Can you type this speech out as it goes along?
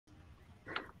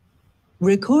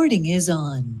Recording is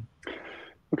on.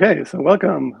 Okay, so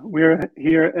welcome. We're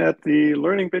here at the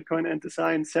Learning Bitcoin and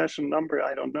Design session number,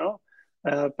 I don't know,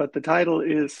 but the title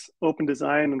is Open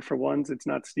Design, and for once it's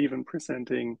not Stephen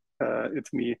presenting,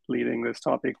 it's me leading this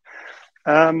topic.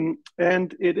 And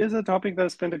it is a topic that I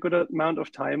spent a good amount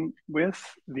of time with.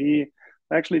 I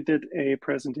actually did a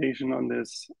presentation on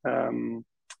this a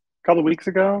couple of weeks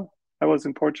ago. I was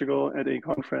in Portugal at a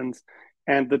conference,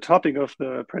 and the topic of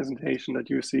the presentation that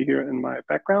you see here in my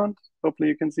background, hopefully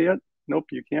you can see it. Nope,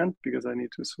 you can't, because I need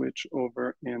to switch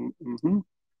over in.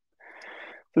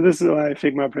 So this is my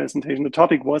Figma presentation. The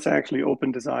topic was actually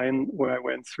open design, where I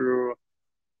went through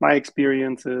my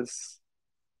experiences,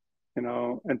 and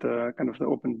the kind of the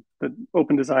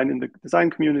open design in the design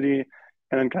community,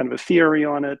 and then kind of a theory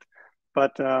on it.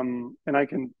 But and I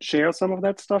can share some of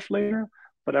that stuff later.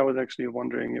 But I was actually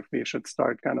wondering if we should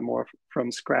start kind of more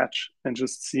from scratch and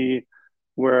just see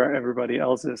where everybody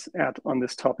else is at on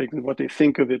this topic and what they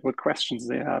think of it, what questions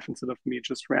they have, instead of me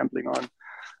just rambling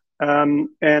on.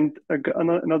 And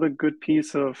another good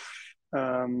piece of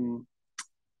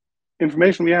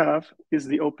information we have is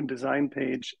the open design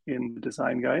page in the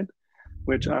design guide,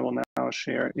 which I will now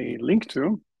share a link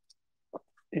to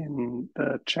in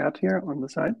the chat here on the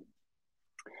side.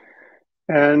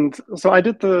 And so I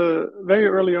did very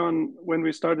early on when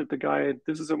we started the guide,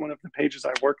 this is one of the pages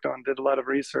I worked on, did a lot of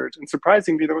research. And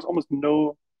surprisingly, there was almost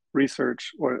no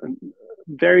research or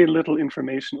very little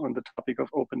information on the topic of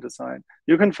open design.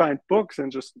 You can find books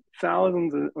and just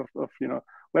thousands of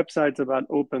websites about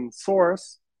open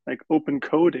source, like open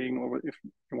coding, or if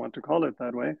you want to call it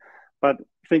that way. But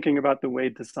thinking about the way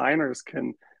designers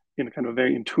can, in a kind of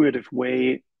very intuitive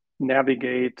way,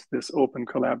 navigate this open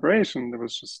collaboration, there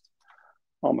was just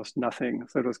almost nothing.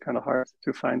 So it was kind of hard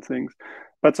to find things.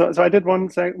 But so I did one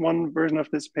version of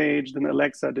this page, then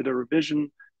Alexa did a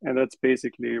revision, and that's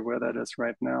basically where that is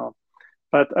right now.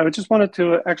 But I just wanted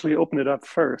to actually open it up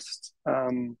first.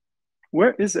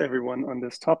 Where is everyone on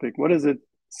this topic? What does it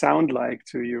sound like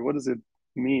to you? What does it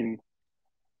mean?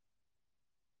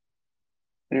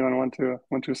 Anyone want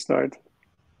to start?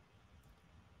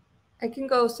 I can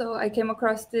go. So I came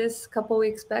across this a couple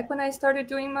weeks back when I started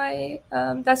doing my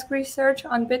desk research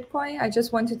on Bitcoin. I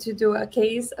just wanted to do a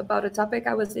case about a topic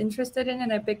I was interested in,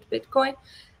 and I picked Bitcoin.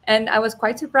 And I was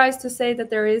quite surprised to say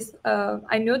that there is,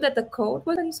 I knew that the code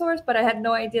was open source, but I had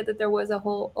no idea that there was a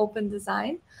whole open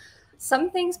design.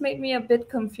 Some things made me a bit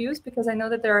confused because I know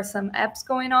that there are some apps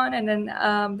going on, and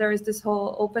then there is this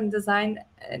whole open design,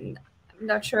 and I'm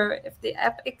not sure if the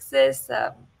app exists,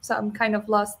 so I'm kind of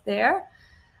lost there.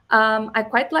 I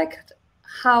quite liked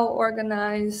how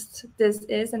organized this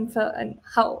is and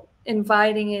how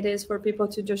inviting it is for people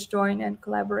to just join and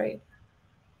collaborate.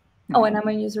 Mm-hmm. Oh, and I'm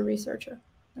a user researcher,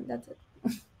 and that's it.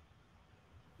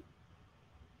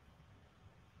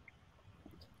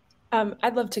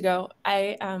 I'd love to go.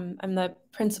 I'm the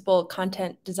principal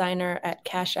content designer at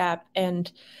Cash App,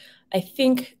 and I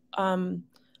think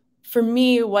for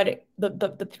me, what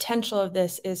the potential of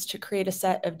this is to create a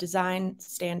set of design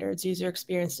standards, user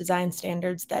experience design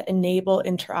standards that enable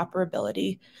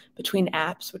interoperability between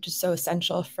apps, which is so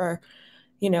essential for,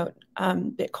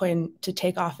 Bitcoin to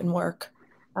take off and work.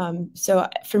 So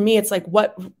for me, it's like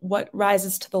what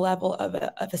rises to the level of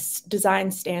a design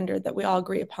standard that we all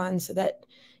agree upon, so that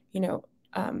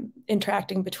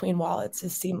interacting between wallets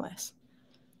is seamless.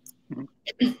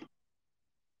 Mm-hmm.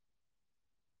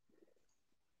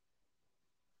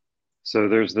 So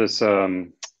there's this, I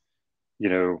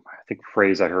think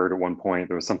phrase I heard at one point.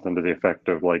 There was something to the effect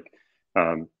of like,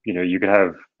 you could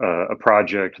have a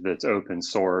project that's open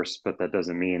source, but that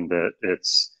doesn't mean that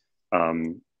it's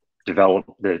open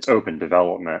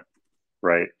development,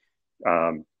 right?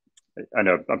 I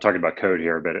know I'm talking about code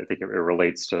here, but I think it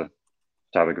relates to the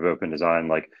topic of open design.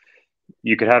 Like,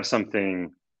 you could have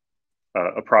something,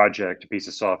 a project, a piece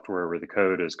of software where the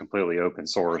code is completely open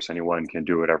source. Anyone can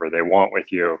do whatever they want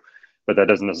with you. But that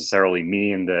doesn't necessarily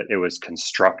mean that it was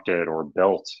constructed or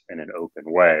built in an open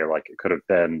way. Like, it could have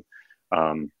been,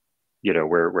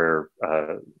 where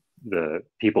the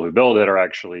people who build it are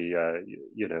actually,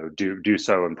 do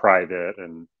so in private,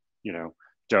 and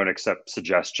don't accept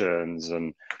suggestions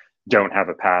and don't have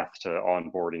a path to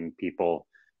onboarding people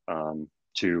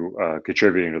to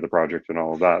contributing to the project and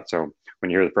all of that. So when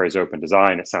you hear the phrase open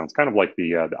design, it sounds kind of like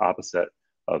the opposite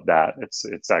of that.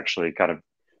 It's actually kind of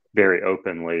very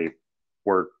openly.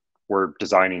 We're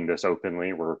designing this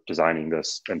openly. We're designing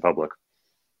this in public.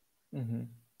 Mm-hmm.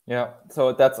 Yeah,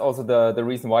 so that's also the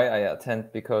reason why I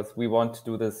attend, because we want to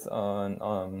do this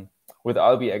with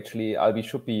Albi. Actually, Albi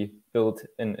should be built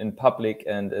in public,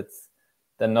 and it's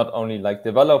then not only like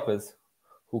developers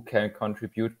who can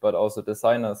contribute, but also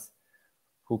designers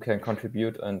who can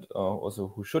contribute and also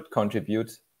who should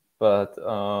contribute. But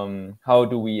how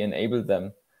do we enable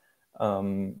them?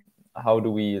 How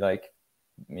do we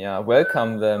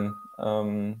welcome them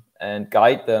and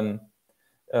guide them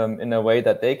in a way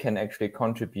that they can actually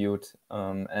contribute?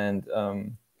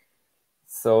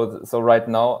 So right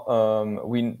now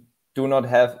we do not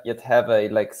yet have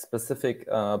a specific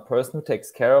person who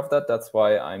takes care of that. That's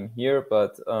why I'm here,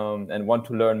 but and want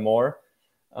to learn more.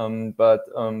 But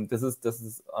this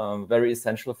is very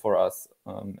essential for us,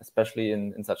 especially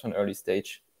in such an early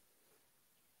stage.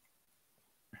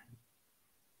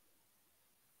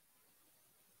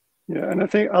 Yeah, and I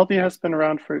think Albi has been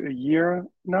around for a year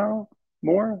now,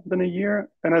 more than a year,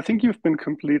 and I think you've been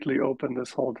completely open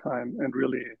this whole time and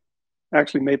really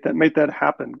actually made that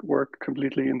happen, work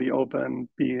completely in the open,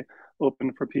 be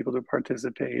open for people to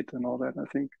participate and all that. I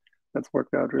think that's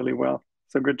worked out really well.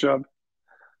 So good job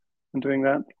in doing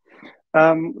that.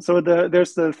 So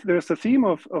there's the theme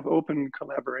of open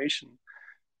collaboration,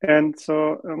 and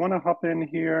so I want to hop in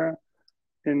here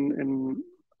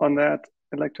on that.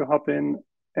 I'd like to hop in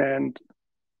and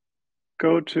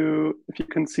go to, if you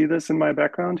can see this in my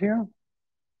background here.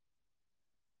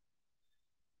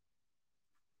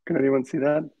 Can anyone see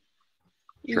that?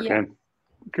 Sure can.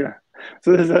 Okay.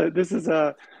 So this is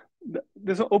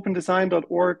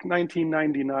opendesign.org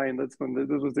 1999. That's when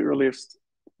this was the earliest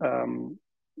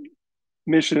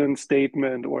mission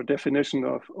statement or definition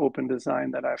of open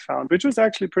design that I found, which was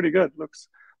actually pretty good. Looks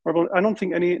horrible. I don't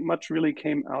think much really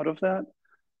came out of that.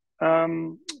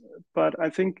 But I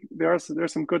think there's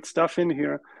some good stuff in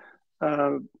here.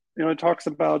 It talks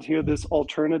about here this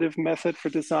alternative method for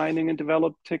designing and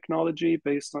develop technology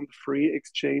based on the free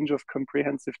exchange of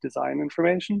comprehensive design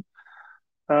information.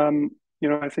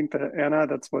 I think that Anna,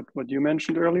 that's what you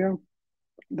mentioned earlier.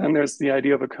 Then there's the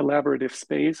idea of a collaborative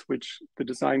space, which the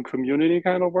design community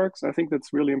kind of works. I think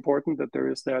that's really important that there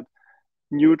is that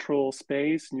neutral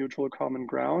space, neutral common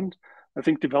ground. I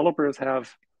think developers kind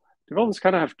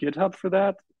of have GitHub for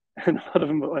that, and a lot of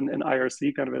them an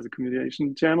IRC kind of as a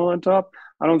communication channel on top.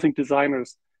 I don't think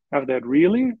designers have that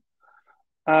really.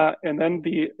 And then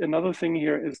another thing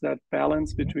here is that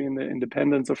balance between the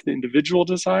independence of the individual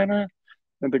designer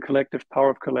and the collective power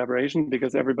of collaboration,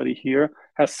 because everybody here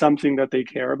has something that they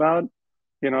care about.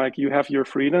 Like you have your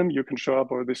freedom, you can show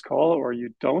up over this call or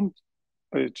you don't.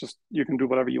 You can do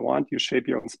whatever you want. You shape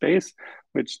your own space,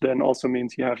 which then also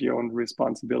means you have your own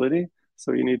responsibility.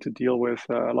 So you need to deal with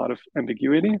a lot of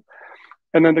ambiguity.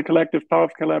 And then the collective power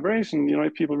of collaboration,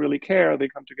 if people really care, they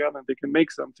come together and they can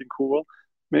make something cool.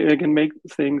 They can make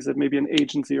things that maybe an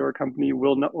agency or a company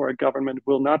will not, or a government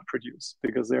will not produce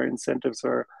because their incentives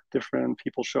are different.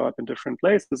 People show up in different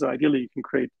places. So ideally, you can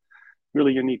create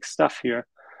really unique stuff here.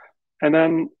 And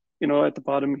then, at the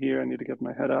bottom here, I need to get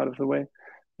my head out of the way.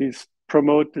 These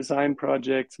promote design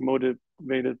projects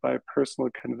motivated by personal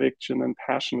conviction and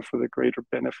passion for the greater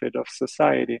benefit of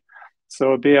society.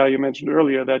 So Bea, you mentioned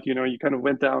earlier that, you kind of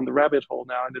went down the rabbit hole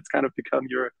now and it's kind of become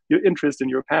your interest and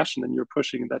your passion and you're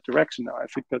pushing in that direction now. I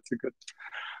think that's a good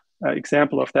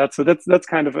example of that. So that's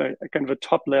kind of a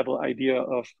top level idea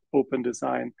of open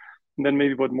design. And then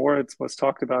maybe what Moritz was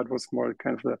talked about was more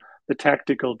kind of the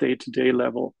tactical day-to-day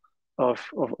level of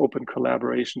open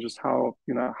collaboration, just how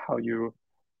you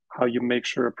make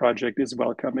sure a project is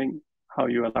welcoming, how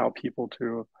you allow people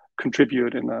to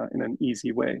contribute in an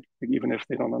easy way, like even if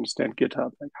they don't understand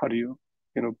GitHub, like how do you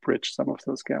bridge some of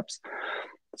those gaps?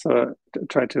 So to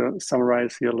try to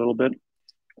summarize here a little bit,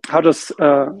 how does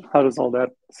all that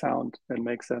sound and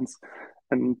make sense?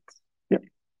 And yeah,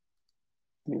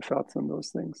 any thoughts on those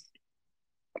things?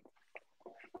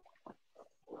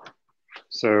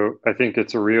 So I think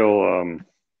it's a real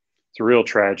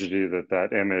tragedy that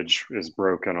image is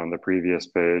broken on the previous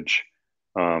page.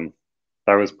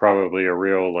 That was probably a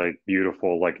real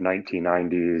beautiful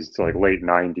 1990s to late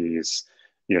 90s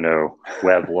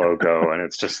web logo, and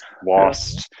it's just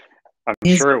lost. I'm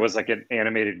sure it was like an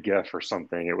animated GIF or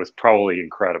something. It was probably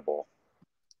incredible.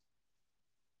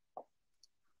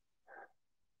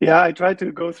 Yeah, I tried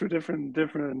to go through different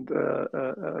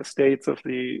states of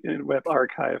the web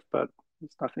archive, but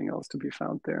there's nothing else to be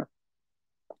found there.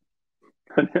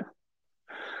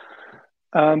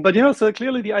 But so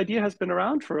clearly the idea has been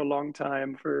around for a long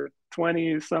time, for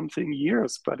 20-something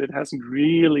years, but it hasn't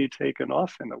really taken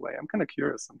off in a way. I'm kind of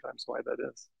curious sometimes why that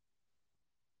is.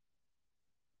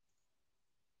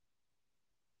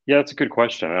 Yeah, that's a good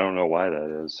question. I don't know why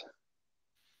that is.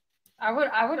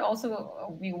 I would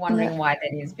also be wondering why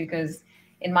that is, because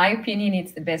in my opinion,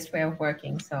 it's the best way of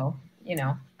working. So,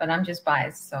 but I'm just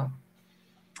biased. So,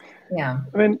 yeah.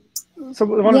 I mean, So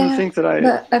one of the things that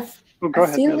I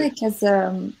feel like as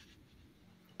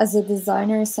a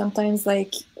designer, sometimes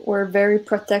like we're very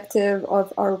protective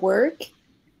of our work,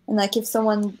 and like if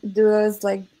someone does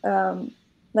like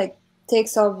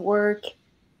takes off work,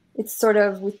 it's sort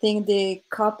of, we think they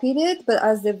copied it, but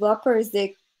as developers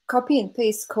they copy and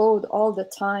paste code all the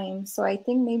time. So I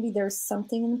think maybe there's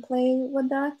something in play with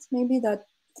that. Maybe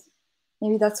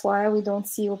that's why we don't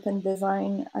see open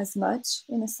design as much,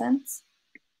 in a sense.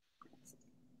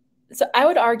 So I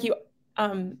would argue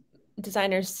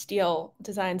designers steal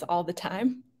designs all the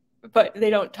time, but they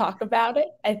don't talk about it.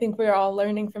 I think we're all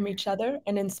learning from each other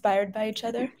and inspired by each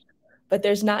other, but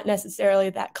there's not necessarily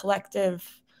that collective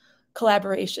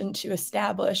collaboration to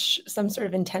establish some sort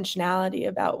of intentionality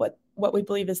about what we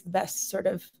believe is the best sort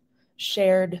of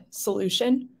shared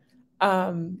solution.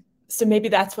 So maybe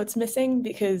that's what's missing,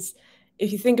 because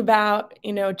if you think about,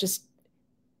 just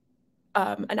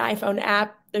an iPhone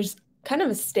app, there's kind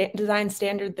of a design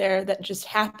standard there that just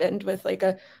happened with like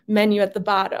a menu at the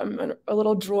bottom and a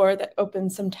little drawer that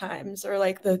opens sometimes, or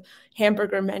like the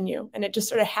hamburger menu, and it just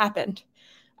sort of happened.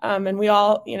 And we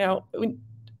all,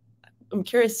 I'm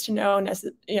curious to know,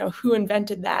 who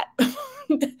invented that.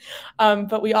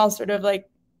 But we all sort of like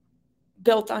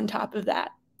built on top of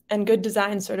that. And good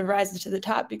design sort of rises to the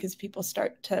top because people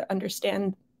start to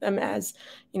understand them as,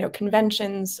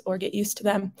 conventions, or get used to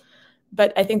them.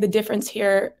 But I think the difference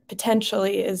here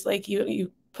potentially is like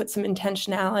you put some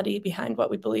intentionality behind what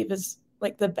we believe is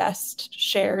like the best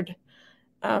shared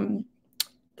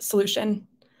solution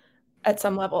at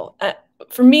some level.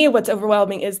 For me, what's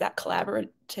overwhelming is that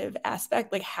collaborative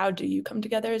aspect. Like, how do you come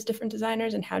together as different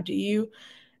designers, and how do you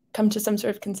come to some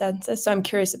sort of consensus? So I'm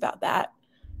curious about that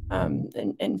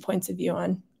and points of view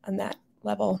on that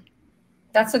level.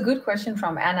 That's a good question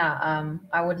from Anna.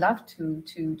 I would love to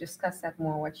discuss that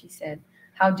more, what she said,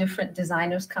 how different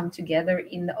designers come together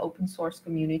in the open source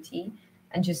community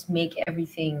and just make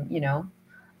everything,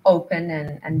 open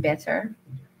and better.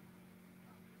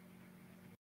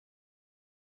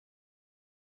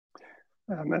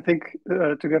 I think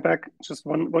to get back just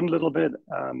one little bit,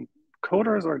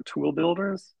 coders are tool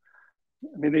builders.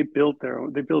 I mean, they built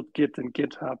Git and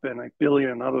GitHub and like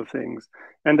billion other things,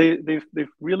 and they've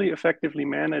really effectively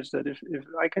managed that. If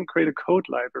I can create a code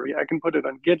library, I can put it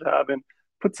on GitHub and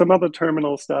put some other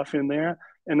terminal stuff in there,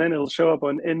 and then it'll show up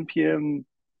on npmjs.com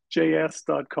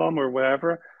or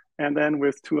wherever. And then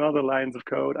with 2 other lines of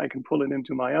code, I can pull it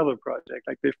into my other project.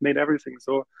 Like, they've made everything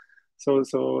so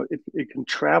it can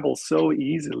travel so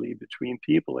easily between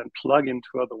people and plug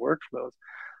into other workflows.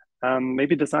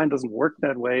 Maybe design doesn't work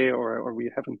that way, or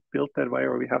we haven't built that way,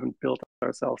 or we haven't built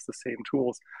ourselves the same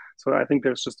tools. So I think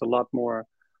there's just a lot more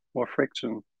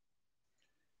friction.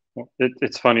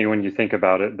 It's funny when you think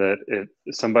about it that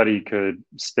somebody could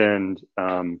spend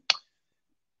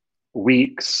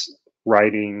weeks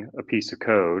writing a piece of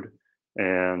code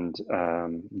and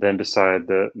then decide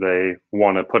that they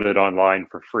want to put it online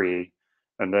for free.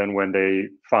 And then when they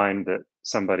find that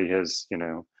somebody has,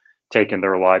 taken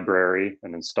their library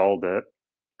and installed it,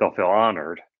 they'll feel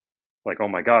honored. Like, oh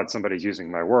my God, somebody's using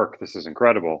my work. This is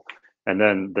incredible. And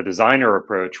then the designer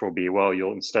approach will be, well,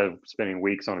 you'll, instead of spending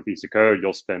weeks on a piece of code,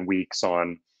 you'll spend weeks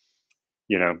on,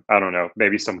 I don't know,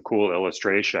 maybe some cool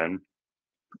illustration.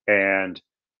 And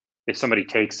if somebody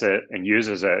takes it and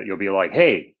uses it, you'll be like,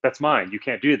 hey, that's mine. You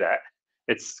can't do that.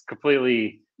 It's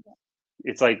completely,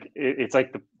 it's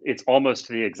almost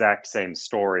the exact same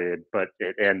story, but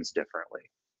it ends differently.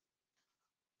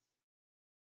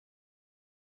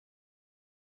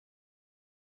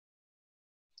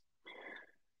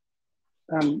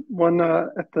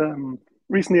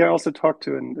 Recently I also talked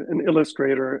to an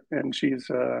illustrator, and she's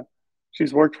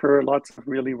worked for lots of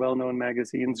really well-known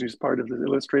magazines. She's part of the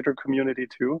illustrator community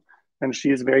too, and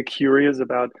she is very curious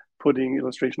about putting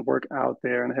illustration work out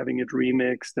there and having it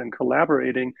remixed and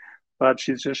collaborating. But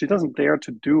she doesn't dare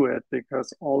to do it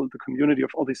because all the community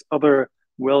of all these other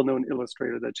well-known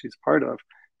illustrators that she's part of,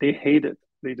 they hate it,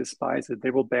 they despise it,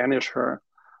 they will banish her,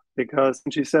 because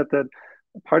she said that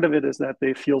part of it is that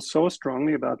they feel so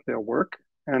strongly about their work,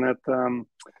 and that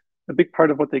a big part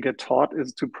of what they get taught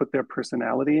is to put their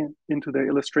personality into their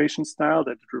illustration style,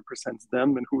 that it represents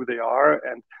them and who they are.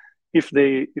 And if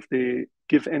they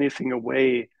give anything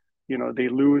away, they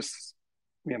lose,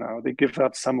 they give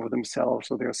up some of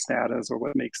themselves or their status or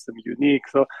what makes them unique.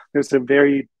 So there's a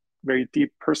very, very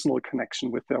deep personal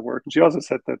connection with their work. And she also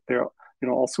said that they're,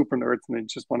 all super nerds and they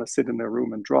just want to sit in their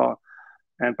room and draw.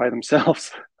 And by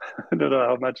themselves. I don't know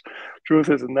how much truth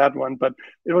is in that one, but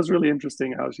it was really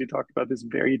interesting how she talked about this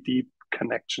very deep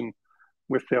connection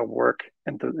with their work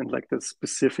and like the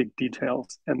specific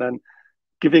details, and then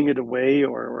giving it away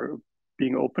or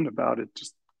being open about it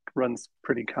just runs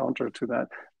pretty counter to that.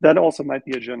 That also might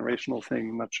be a generational thing.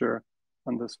 I'm not sure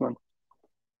on this one.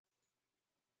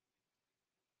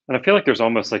 And I feel like there's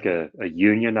almost like a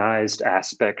unionized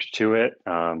aspect to it,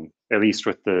 at least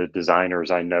with the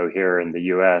designers I know here in the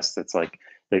US. That's like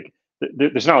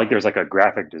there's not like there's like a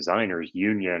graphic designers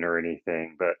union or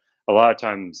anything, but a lot of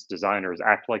times designers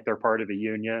act like they're part of a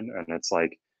union, and it's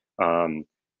like,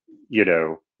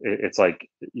 it's like,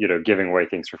 giving away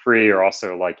things for free, or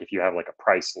also like if you have like a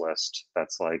price list,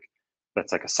 that's like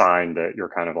a sign that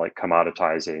you're kind of like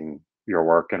commoditizing your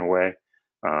work in a way.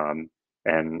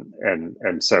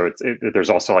 And so there's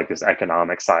also like this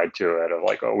economic side to it of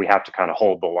like, oh, we have to kind of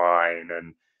hold the line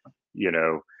and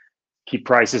keep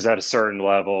prices at a certain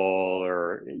level,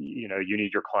 or you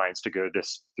need your clients to go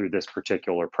through this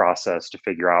particular process to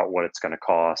figure out what it's going to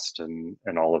cost and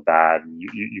all of that. And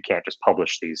you can't just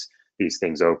publish these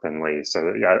things openly.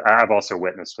 So yeah, I've also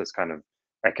witnessed this kind of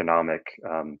economic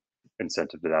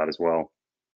incentive to that as well.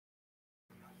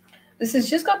 This has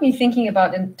just got me thinking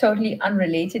about a totally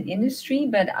unrelated industry,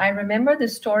 but I remember the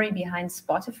story behind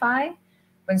Spotify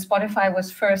when Spotify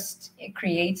was first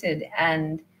created,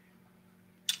 and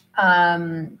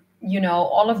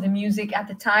all of the music at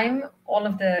the time, all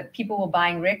of the people were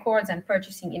buying records and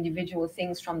purchasing individual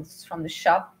things from the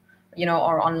shop,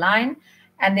 or online.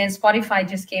 And then Spotify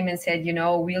just came and said,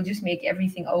 we'll just make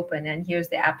everything open, and here's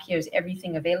the app, here's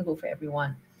everything available for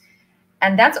everyone.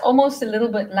 And that's almost a little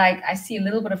bit like, I see a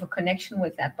little bit of a connection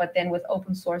with that, but then with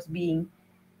open source being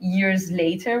years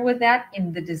later with that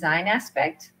in the design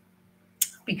aspect,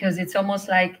 because it's almost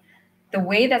like the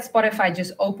way that Spotify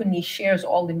just openly shares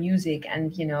all the music,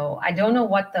 and I don't know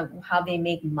how they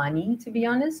make money, to be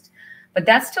honest, but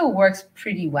that still works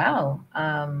pretty well.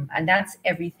 And that's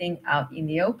everything out in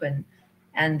the open.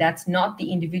 And that's not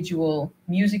the individual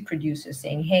music producer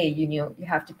saying, hey, you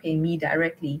have to pay me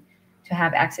directly to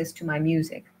have access to my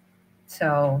music.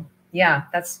 So yeah,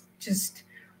 that's just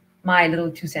my little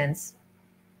 2 cents.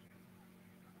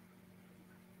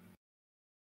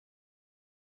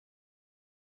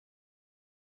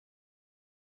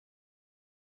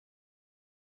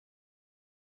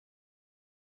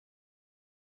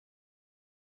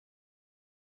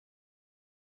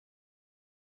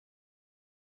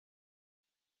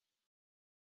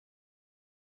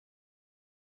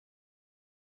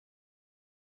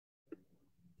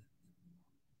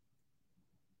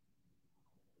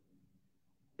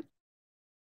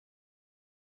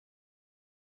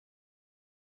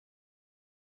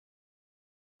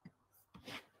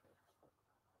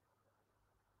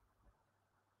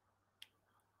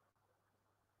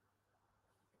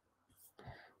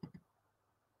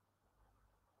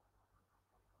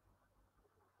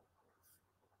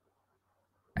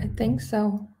 I think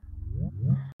so.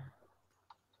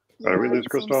 Did we lose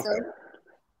Christoph? So.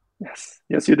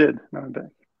 Yes, you did. Now I'm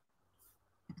back.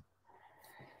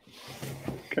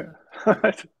 Okay. All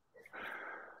right.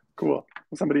 Cool.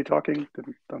 Was somebody talking?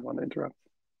 Don't want to interrupt.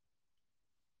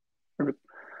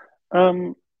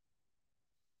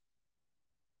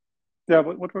 Yeah,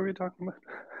 what were we talking about?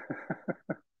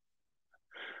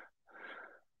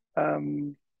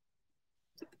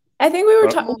 I think we were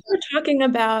talking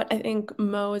about, I think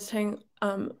Mo was saying,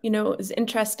 it was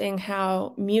interesting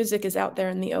how music is out there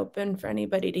in the open for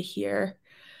anybody to hear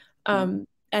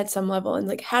at some level. And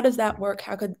like, how does that work?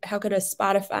 How could a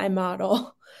Spotify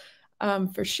model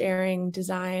for sharing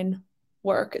design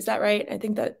work? Is that right? I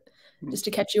think that, just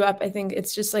to catch you up, I think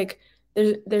it's just like,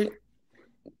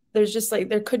 there's just like,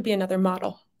 there could be another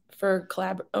model for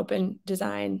open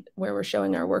design where we're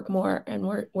showing our work more and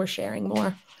we're sharing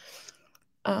more.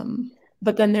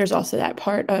 But then there's also that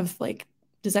part of like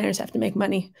designers have to make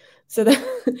money. So that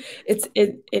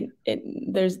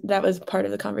that was part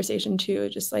of the conversation too.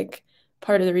 Just like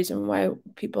part of the reason why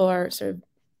people are sort of,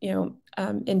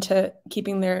 into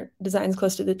keeping their designs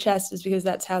close to the chest is because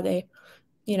that's how they,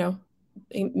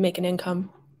 make an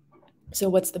income. So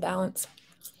what's the balance?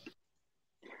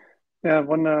 Yeah,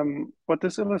 what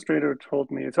this illustrator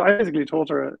told me, so I basically told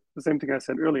her the same thing I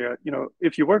said earlier.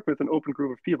 If you work with an open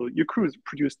group of people, you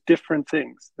produce different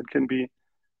things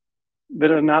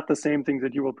that are not the same things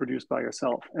that you will produce by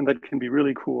yourself, and that can be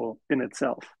really cool in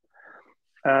itself.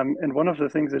 And one of the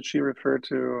things that she referred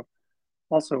to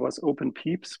also was Open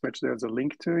Peeps, which there's a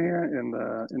link to here in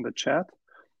the chat,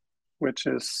 which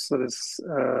is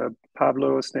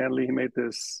Pablo Stanley. He made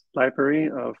this library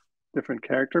of different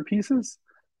character pieces.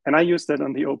 And I used that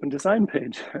on the open design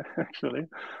page, actually,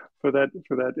 for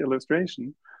that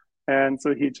illustration. And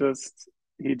so he just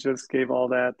gave all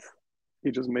that.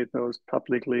 He just made those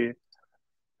publicly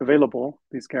available,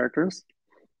 these characters.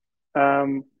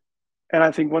 And And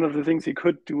I think one of the things he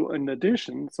could do in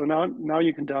addition, so now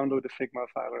you can download a Figma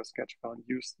file or a sketch file and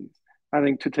use these. I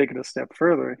think to take it a step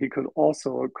further, he could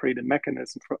also create a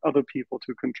mechanism for other people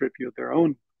to contribute their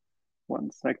own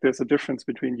ones. Like there's a difference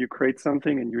between you create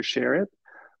something and you share it.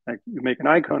 Like you make an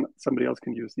icon, somebody else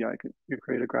can use the icon. You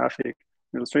create a graphic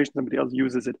illustration, somebody else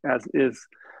uses it as is.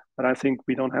 But I think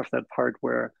we don't have that part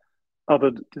where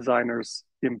other designers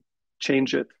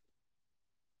change it,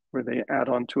 where they add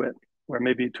on to it, where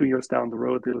maybe 2 years down the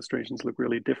road, the illustrations look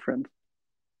really different.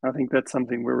 I think that's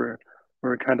something we're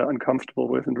kind of uncomfortable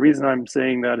with. And the reason I'm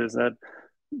saying that is that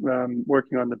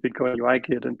working on the Bitcoin UI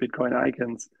kit and Bitcoin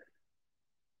icons,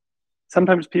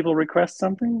 sometimes people request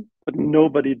something, but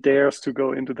nobody dares to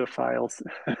go into the files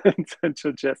and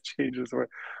suggest changes or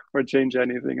change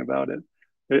anything about it.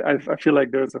 I feel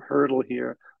like there's a hurdle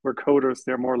here where coders,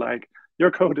 they're more like,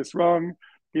 your code is wrong.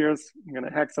 I'm going to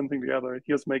hack something together.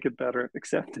 Here's make it better.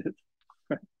 Accept it.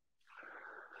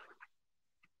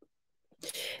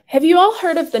 Have you all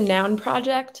heard of the Noun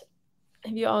Project?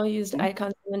 Have you all used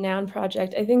icons in the Noun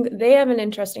Project? I think they have an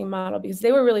interesting model because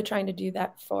they were really trying to do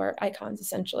that for icons,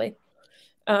 essentially,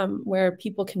 where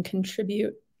people can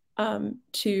contribute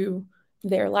to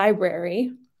their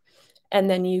library, and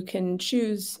then you can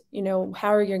choose,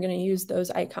 how are you going to use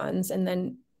those icons, and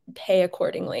then pay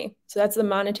accordingly. So that's the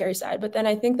monetary side. But then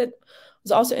I think that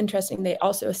was also interesting. They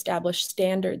also established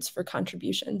standards for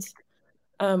contributions,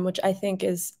 which I think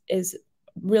is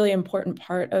really important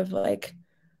part of what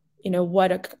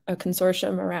a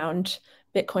consortium around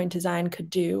Bitcoin design could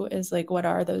do is what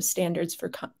are those standards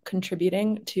for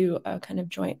contributing to a kind of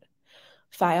joint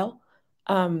file,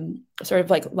 sort of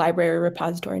like library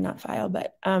repository, not file.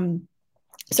 But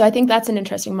so I think that's an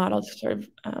interesting model to sort of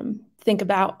think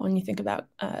about when you think about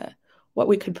what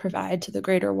we could provide to the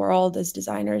greater world as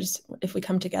designers if we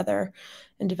come together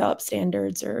and develop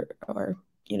standards or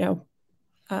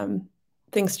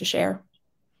things to share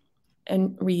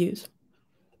and reuse.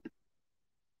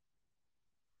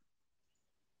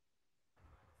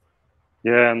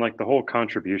 Yeah, and the whole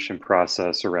contribution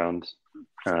process around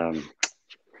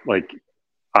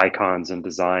icons and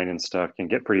design and stuff can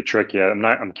get pretty tricky.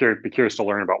 I'm curious to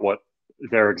learn about what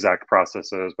their exact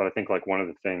process is, but I think one of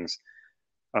the things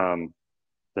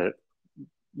that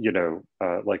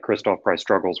Christoph probably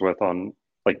struggles with on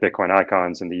Bitcoin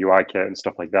icons and the UI kit and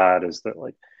stuff like that is that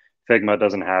Figma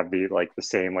doesn't have the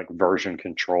same version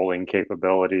controlling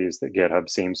capabilities that GitHub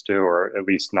seems to, or at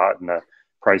least not in the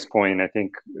price point I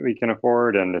think we can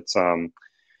afford. And it's it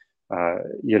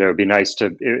would be nice to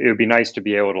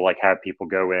be able to have people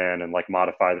go in and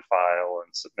modify the file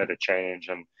and submit a change.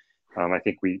 And I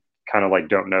think we kind of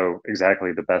don't know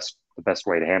exactly the best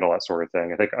way to handle that sort of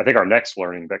thing. I think our next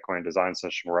learning Bitcoin design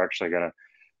session, we're actually going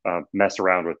to mess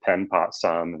around with Penpot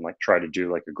some and try to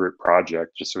do a group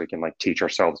project just so we can teach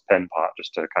ourselves Penpot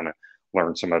just to kind of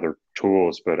learn some other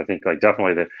tools. But I think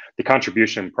definitely the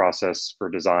contribution process for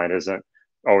design isn't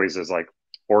always as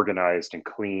organized and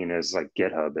clean as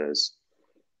GitHub is.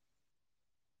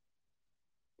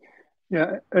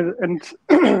 Yeah, and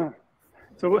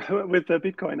so with the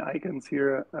Bitcoin icons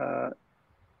here,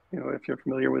 if you're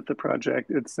familiar with the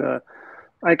project, it's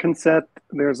icon set.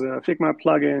 There's a Figma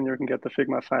plugin. You can get the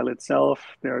Figma file itself.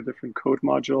 There are different code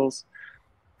modules,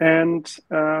 and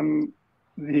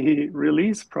the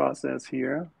release process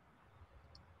here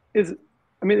is,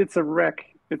 it's a wreck.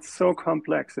 It's so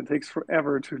complex. It takes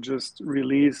forever to just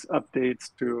release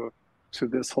updates to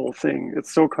this whole thing.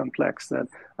 It's so complex that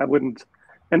I wouldn't.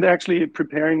 And actually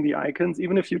preparing the icons,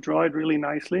 even if you draw it really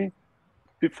nicely,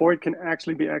 before it can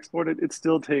actually be exported, it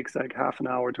still takes half an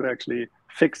hour to actually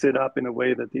fix it up in a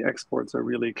way that the exports are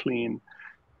really clean.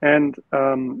 And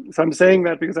so I'm saying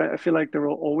that because I feel like there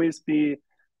will always be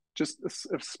just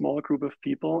a small group of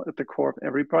people at the core of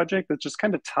every project that just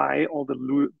kind of tie all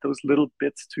those little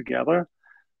bits together.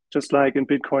 Just like in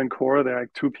Bitcoin Core, there are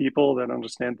 2 people that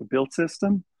understand the build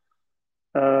system.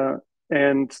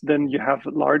 And then you have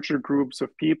larger groups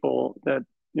of people that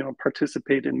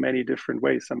participate in many different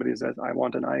ways. Somebody says, I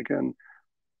want an icon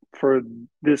for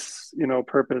this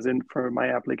purpose and for my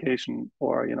application,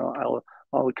 or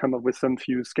I'll come up with some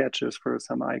few sketches for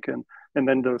some icon, and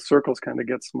then the circles kind of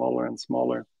get smaller and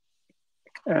smaller.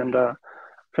 And I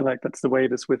feel like that's the way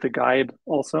it is with the guide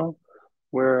also,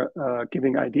 where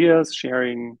giving ideas,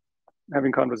 sharing,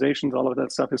 having conversations, all of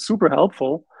that stuff is super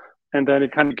helpful. And then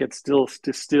it kind of gets still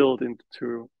distilled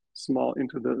into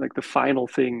the final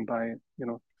thing by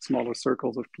smaller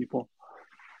circles of people.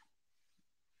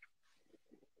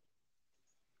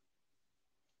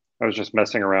 I was just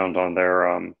messing around on their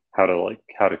how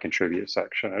to contribute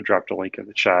section. I dropped a link in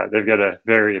the chat. They've got a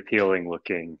very appealing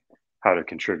looking how to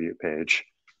contribute page.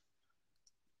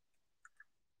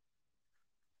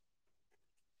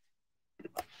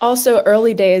 Also,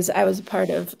 early days, I was a part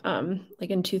of,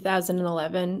 like in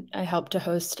 2011, I helped to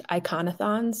host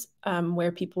iconathons,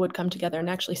 where people would come together and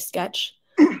actually sketch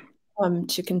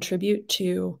to contribute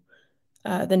to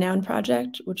the Noun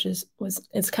Project, which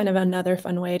it's kind of another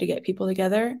fun way to get people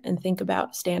together and think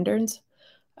about standards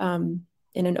in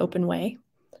an open way.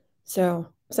 So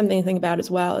something to think about as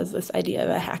well is this idea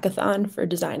of a hackathon for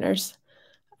designers,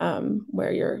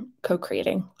 where you're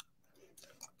co-creating.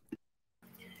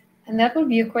 And that would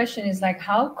be a question, is like,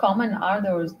 how common are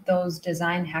those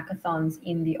design hackathons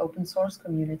in the open source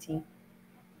community?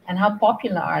 And how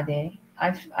popular are they?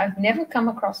 I've never come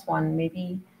across one.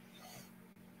 Maybe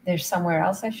there's somewhere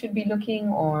else I should be looking,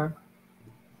 or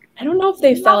I don't know if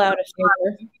they fell out of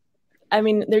favor. I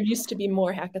mean, there used to be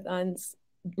more hackathons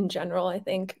in general, I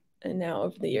think, and now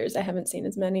over the years I haven't seen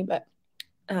as many, but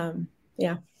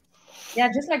yeah. Yeah,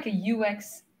 just like a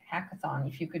UX hackathon,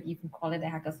 if you could even call it a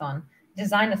hackathon.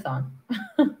 Designathon.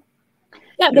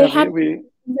 Yeah, they have in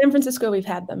San Francisco. We've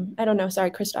had them. I don't know.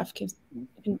 Sorry, Christoph.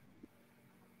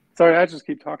 Sorry, I just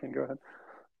keep talking. Go ahead.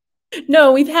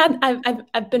 No, we've had.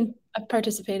 I've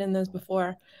participated in those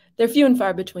before. They're few and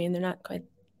far between. They're not quite,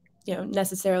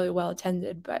 necessarily well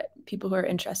attended, but people who are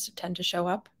interested tend to show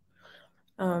up.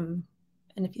 And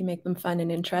if you make them fun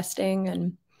and interesting,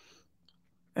 and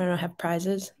I don't know, have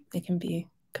prizes, they can be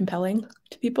compelling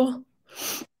to people.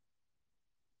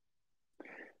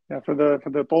 Yeah, for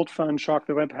the Bolt Fun Shock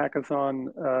the Web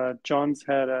Hackathon, John's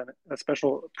had a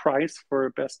special prize for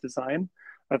best design.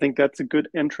 I think that's a good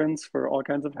entrance for all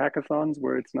kinds of hackathons,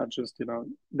 where it's not just,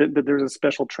 there's a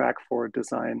special track for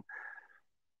design.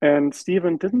 And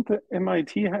Stephen, didn't the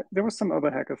MIT, there was some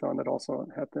other hackathon that also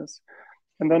had this.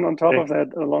 And then on top of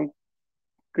that, a long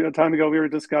time ago, we were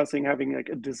discussing having like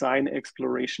a design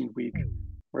exploration week,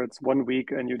 where it's 1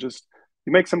 week and you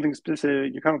make something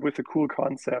specific, you come up with a cool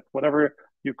concept, whatever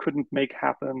you couldn't make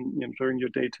happen during your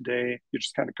day-to-day, you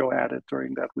just kind of go at it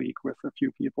during that week with a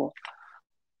few people.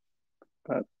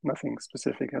 But nothing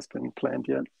specific has been planned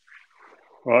yet.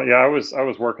 Well, yeah, I was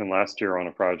working last year on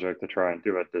a project to try and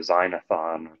do a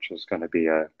design-a-thon, which was going to be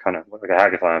a kind of like a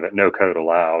hackathon, but no code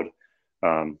allowed.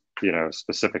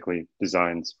 Specifically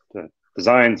designs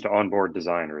to onboard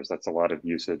designers. That's a lot of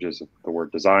usages of the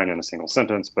word design in a single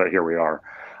sentence, but here we are.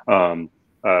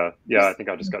 I think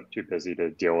I just got too busy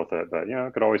to deal with it, but I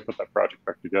could always put that project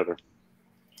back together.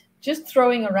 Just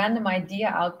throwing a random idea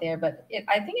out there, but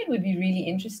I think it would be really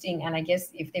interesting, and I guess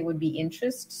if there would be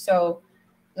interest. So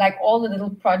like all the little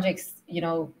projects,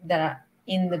 that are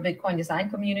in the Bitcoin design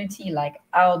community, like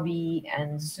Albi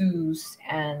and Zeus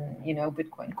and,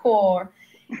 Bitcoin Core,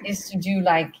 is to do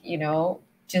like,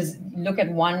 just look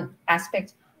at one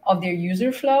aspect of their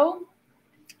user flow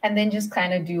and then just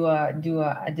kind of do a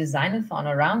designathon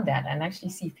around that and actually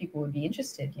see if people would be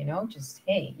interested, just,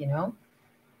 hey,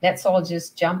 let's all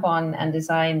just jump on and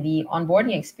design the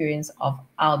onboarding experience of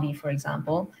Albi, for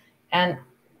example. And,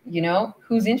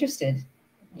 who's interested?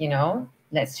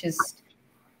 Let's just,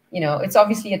 it's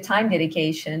obviously a time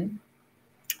dedication.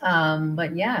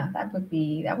 But yeah, that would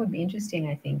be interesting,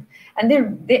 I think. And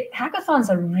the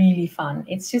hackathons are really fun.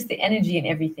 It's just the energy and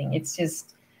everything. It's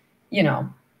just, yeah.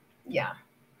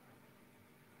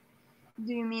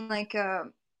 Do you mean like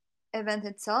event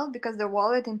itself? Because the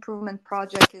wallet improvement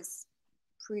project is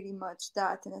pretty much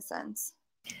that in a sense.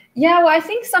 Yeah, well, I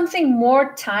think something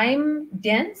more time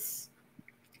dense.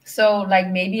 So like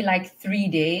maybe like 3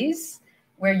 days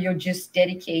where you're just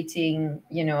dedicating,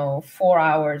 4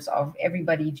 hours of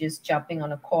everybody just jumping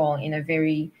on a call in a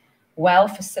very well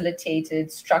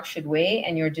facilitated, structured way.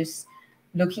 And you're just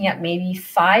looking at maybe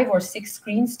 5 or 6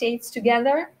 screen states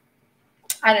together.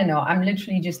 I don't know. I'm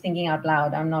literally just thinking out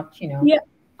loud. I'm not, Yeah,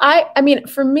 I mean,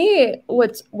 for me,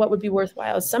 what would be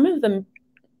worthwhile is some of them.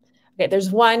 Okay,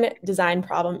 there's one design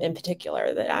problem in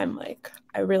particular that I'm like,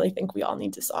 I really think we all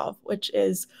need to solve, which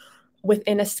is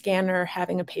within a scanner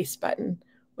having a paste button,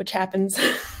 which happens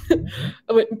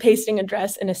with pasting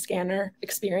address in a scanner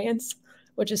experience,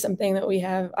 which is something that we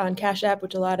have on Cash App,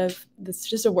 which this is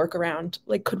just a workaround.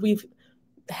 Like, could we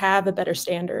have a better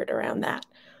standard around that?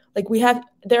 Like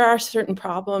there are certain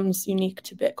problems unique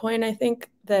to Bitcoin, I think,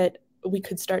 that we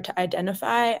could start to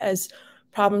identify as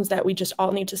problems that we just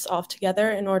all need to solve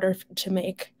together in order to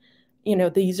make,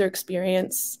 the user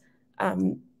experience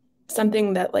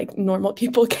something that like normal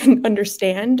people can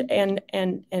understand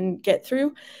and get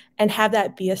through, and have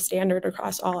that be a standard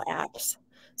across all apps.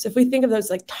 So if we think of those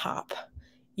like top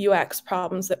UX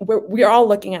problems that we're all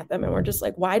looking at them and we're just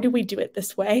like, why do we do it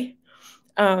this way?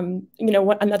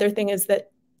 Another thing is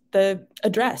that a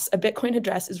Bitcoin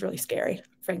address is really scary,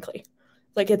 frankly.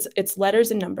 Like it's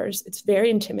letters and numbers. It's very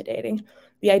intimidating.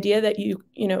 The idea that you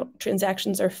know,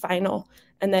 transactions are final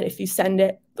and that if you send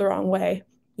it the wrong way,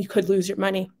 you could lose your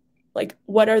money. Like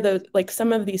what are the, like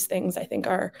some of these things I think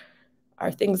are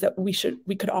things that we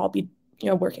could all be, you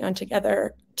know, working on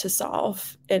together to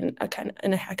solve in a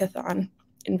hackathon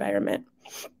environment.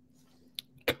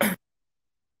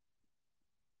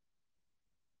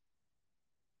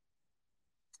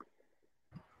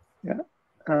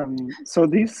 Yeah. So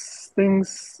these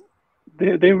things,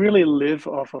 they really live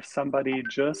off of somebody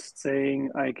just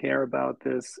saying, I care about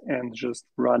this, and just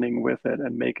running with it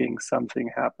and making something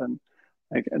happen.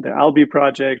 Like the Albi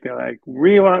project, they're like,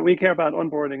 we care about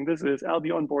onboarding. This is Albi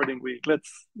onboarding week. Let's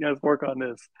work on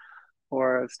this.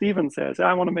 Or Steven says,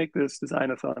 I want to make this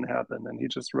design-a-thon happen, and he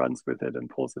just runs with it and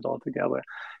pulls it all together.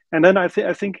 And then I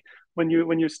think when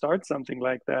you start something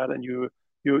like that, and you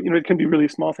know, it can be really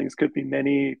small things. It could be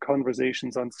many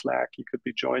conversations on Slack. You could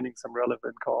be joining some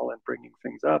relevant call and bringing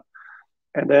things up.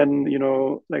 And then, you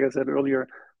know, like I said earlier,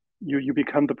 you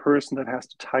become the person that has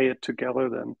to tie it together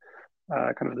then.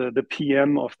 Kind of the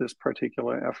PM of this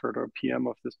particular effort or PM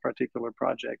of this particular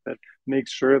project that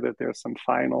makes sure that there's some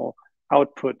final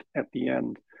output at the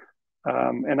end.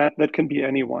 And that can be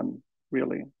anyone,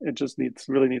 really. It just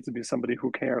really needs to be somebody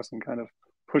who cares and kind of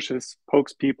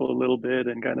pokes people a little bit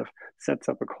and kind of sets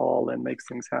up a call and makes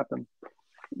things happen.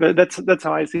 That's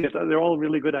how I see it. They're all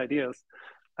really good ideas,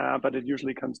 but it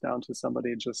usually comes down to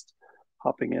somebody just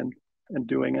hopping in and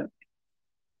doing it.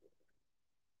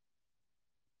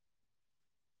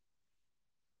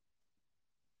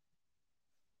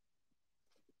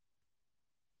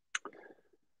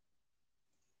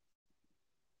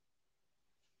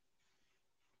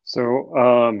 So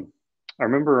I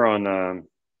remember on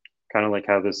kind of like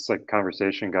how this like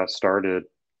conversation got started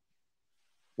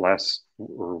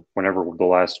whenever the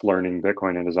last Learning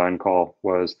Bitcoin and Design call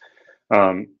was.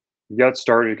 Got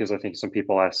started because I think some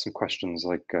people asked some questions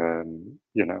like,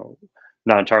 you know,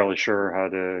 not entirely sure how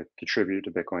to contribute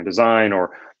to Bitcoin design,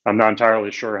 or I'm not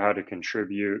entirely sure how to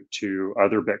contribute to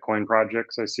other Bitcoin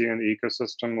projects I see in the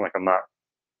ecosystem. Like I'm not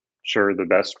sure the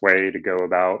best way to go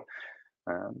about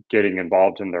getting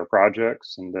involved in their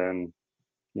projects. And then,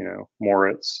 you know,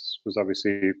 Moritz was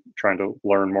obviously trying to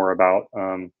learn more about,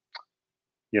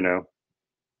 you know,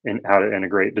 how to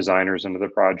integrate designers into the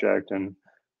project and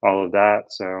all of that.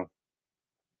 So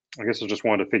I guess I just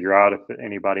wanted to figure out if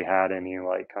anybody had any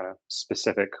like kind of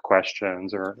specific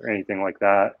questions or anything like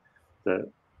that, that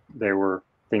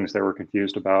things they were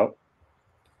confused about.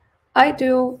 I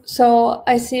do. So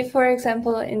I see, for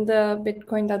example, in the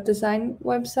Bitcoin.design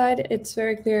website, it's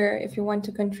very clear if you want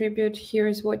to contribute,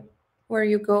 here's where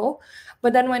you go.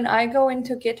 But then when I go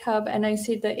into GitHub and I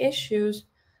see the issues,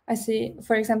 I see,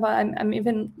 for example, I'm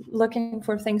even looking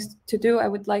for things to do I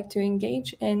would like to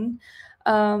engage in,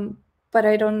 but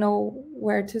I don't know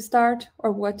where to start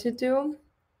or what to do.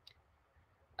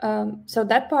 So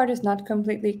that part is not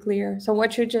completely clear. So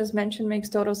what you just mentioned makes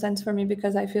total sense for me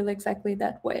because I feel exactly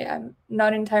that way. I'm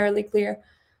not entirely clear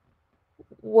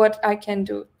what I can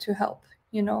do to help,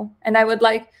 you know. And I would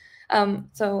like,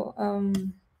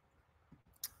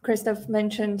 Christoph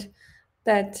mentioned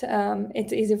that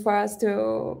it's easy for us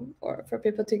or for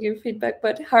people to give feedback,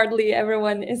 but hardly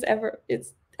everyone is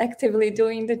actively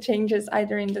doing the changes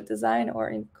either in the design or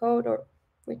in code or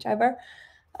whichever.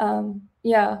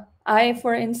 Yeah, I,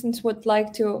 for instance, would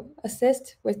like to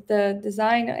assist with the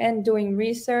design and doing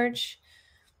research,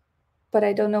 but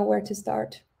I don't know where to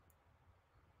start.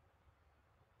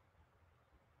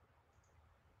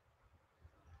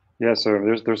 Yeah, so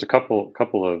there's a couple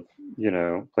of, you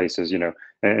know, places, you know,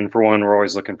 and for one, we're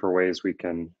always looking for ways we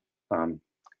can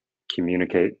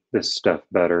communicate this stuff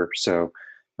better. So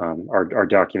our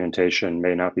documentation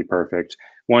may not be perfect.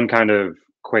 One kind of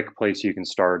quick place you can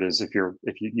start is if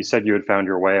you said you had found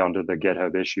your way onto the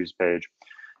GitHub issues page,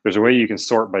 there's a way you can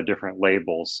sort by different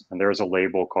labels, and there's a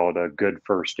label called a good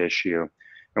first issue.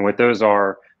 And what those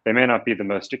are, they may not be the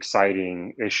most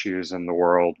exciting issues in the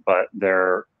world, but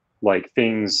they're like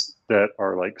things that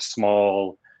are like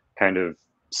small, kind of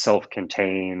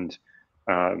self-contained,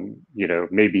 you know,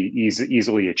 maybe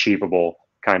easily achievable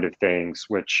kind of things,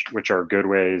 which are good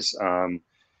ways.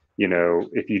 You know,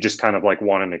 if you just kind of like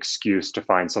want an excuse to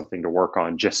find something to work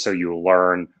on, just so you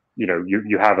learn, you know,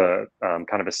 you have a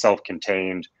kind of a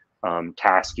self-contained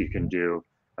task you can do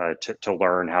to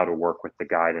learn how to work with the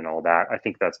guide and all that. I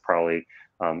think that's probably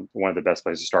one of the best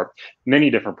places to start.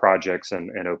 Many different projects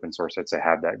and open source sites that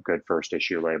have that good first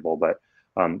issue label, but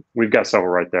we've got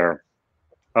several right there.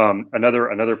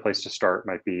 Another place to start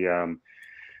might be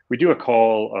we do a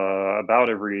call about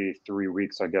every 3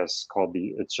 weeks, I guess,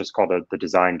 it's just called the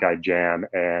Design Guide Jam.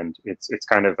 And it's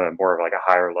kind of more of like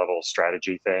a higher level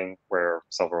strategy thing where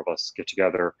several of us get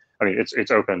together. I mean,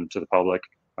 it's open to the public,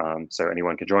 so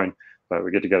anyone can join, but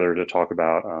we get together to talk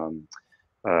about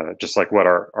just like what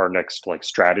our next like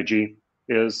strategy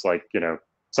is. Like, you know,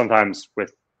 sometimes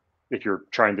if you're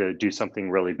trying to do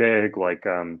something really big, like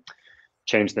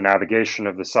change the navigation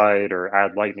of the site or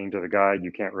add lightning to the guide,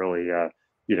 you can't really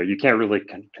you can't really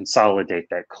consolidate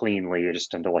that cleanly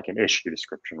just into like an issue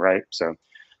description, right? So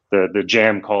the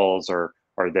jam calls are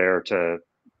there to,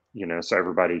 you know, so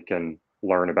everybody can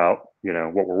learn about, you know,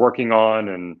 what we're working on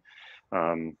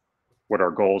and what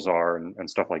our goals are and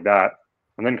stuff like that.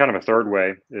 And then kind of a third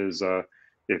way is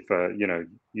if you know,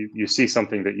 you see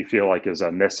something that you feel like is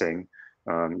missing,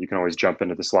 you can always jump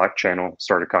into the Slack channel,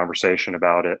 start a conversation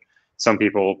about it. Some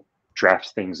people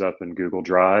draft things up in Google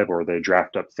Drive, or they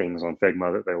draft up things on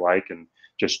Figma that they like and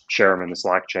just share them in the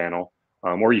Slack channel.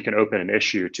 Or you can open an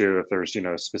issue too if there's, you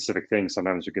know, specific things.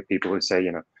 Sometimes you get people who say,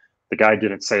 you know, the guy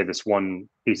didn't say this one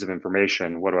piece of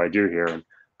information. What do I do here? And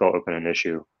they'll open an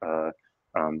issue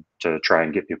to try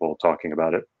and get people talking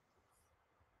about it.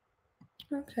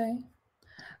 Okay.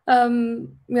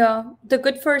 Yeah, the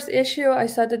good first issue, I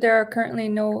said that there are currently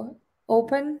no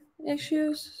open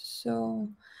issues. So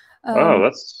oh,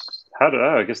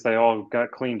 I guess they all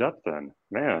got cleaned up then,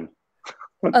 man.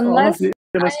 But all of the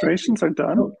illustrations are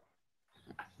done?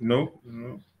 No.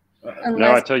 No,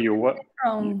 I tell you what.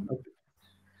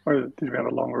 Or did we have a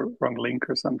wrong link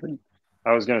or something?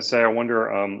 I was going to say, I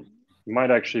wonder, it might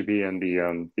actually be in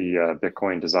the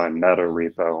Bitcoin Design Meta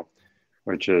repo,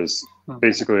 which is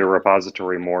basically a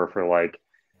repository more for like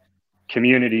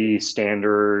community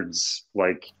standards,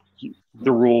 like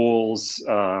the rules,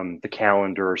 the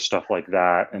calendar, stuff like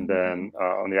that. And then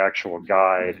on the actual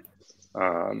guide,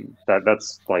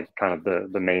 that's like kind of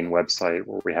the main website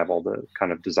where we have all the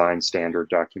kind of design standard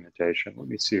documentation. Let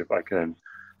me see if I can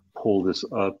pull this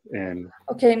up and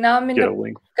okay, now I'm in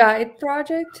the guide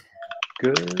project.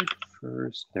 Good.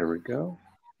 First, there we go.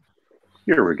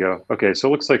 Here we go. Okay, so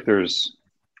it looks like there's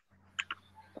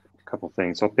a couple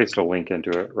things. I'll paste a link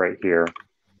into it right here.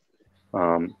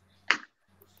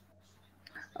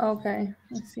 Okay,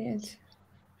 I see it.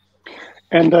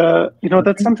 And you know,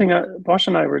 that's something Bosch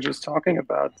and I were just talking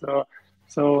about.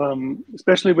 So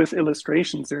especially with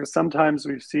illustrations, there's sometimes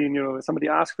we've seen, you know, somebody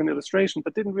ask for an illustration,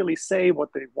 but didn't really say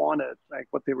what they wanted, like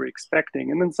what they were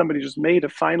expecting. And then somebody just made a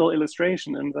final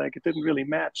illustration and like it didn't really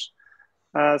match.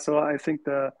 So I think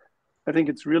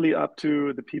it's really up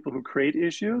to the people who create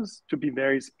issues to be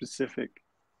very specific,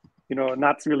 you know,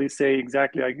 not to really say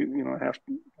exactly,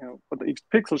 what each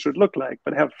pixel should look like,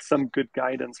 but have some good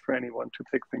guidance for anyone to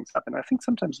pick things up. And I think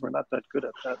sometimes we're not that good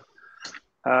at that.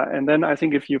 And then I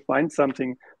think if you find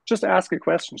something, just ask a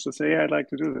question. Just say, hey, I'd like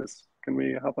to do this. Can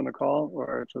we hop on a call?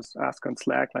 Or just ask on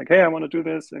Slack, like, hey, I want to do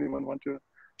this. Anyone want to?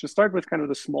 Just start with kind of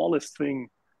the smallest thing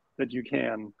that you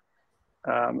can.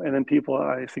 And then people,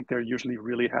 I think they're usually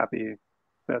really happy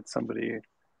that somebody,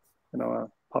 you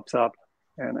know, pops up,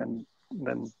 and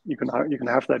then you can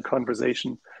have that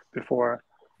conversation before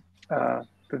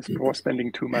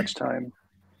spending too much time.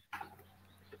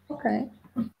 Okay.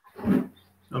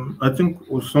 I think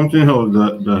something else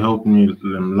that helped me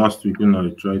last week when I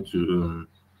tried to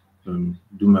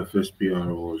do my first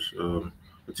PR was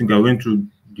I think I went through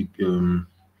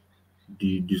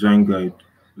the design guide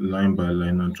line by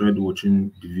line and tried watching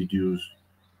the videos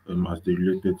as they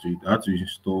related to it. I had to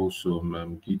install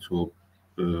some GitHub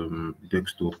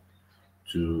desktop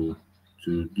to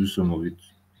do some of it,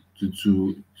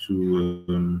 to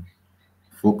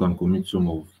fork and commit some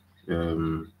of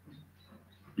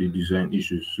the design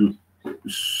issues. So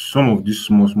some of these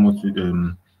small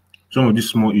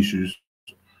issues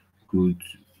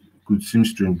could seem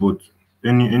strange, but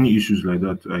any issues like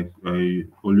that, I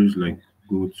always like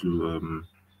go to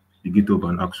the GitHub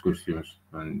and ask questions,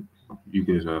 and you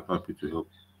guys are happy to help.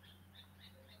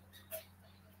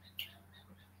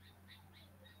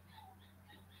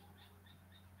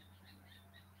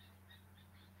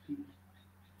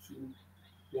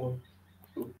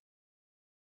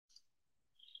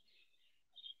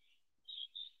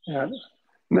 Yeah.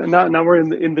 Now we're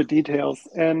in the details,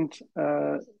 and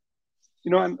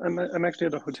you know, I'm actually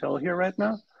at a hotel here right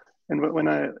now, and when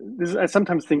I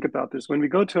sometimes think about this. When we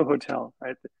go to a hotel,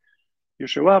 right? You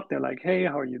show up, they're like, hey,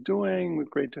 how are you doing?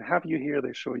 Great to have you here.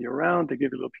 They show you around, they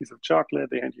give you a little piece of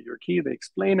chocolate, they hand you your key, they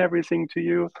explain everything to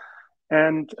you.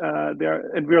 And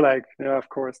we're like, yeah, of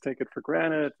course, take it for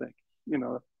granted, like, you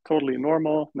know, totally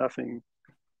normal, nothing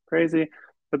crazy.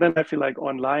 But then I feel like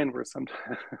online we're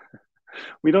sometimes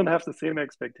we don't have the same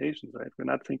expectations, right? We're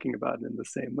not thinking about it in the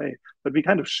same way, but we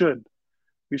kind of should.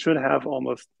 We should have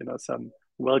almost, some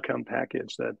welcome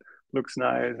package that looks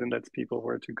nice and lets people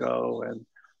where to go and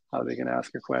how they can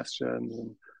ask a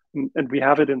question. And we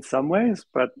have it in some ways,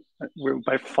 but we're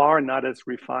by far not as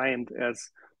refined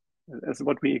as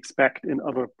what we expect in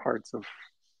other parts of,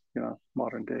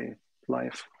 modern day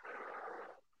life.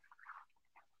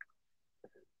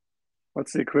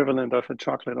 What's the equivalent of a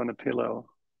chocolate on a pillow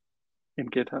in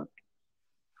GitHub?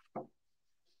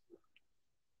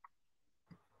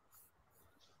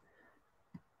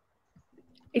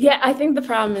 Yeah, I think the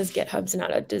problem is GitHub's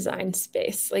not a design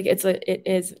space. Like it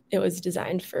was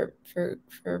designed for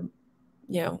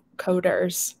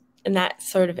coders, and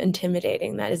that's sort of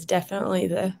intimidating. That is definitely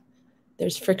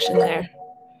there's friction there.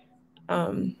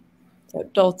 So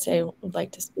Dulce would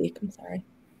like to speak. I'm sorry,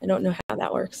 I don't know how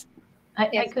that works.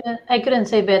 I couldn't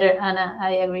say better, Anna.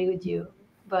 I agree with you,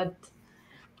 but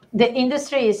the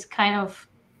industry is kind of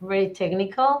very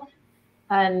technical,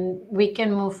 and we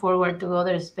can move forward to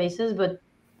other spaces, but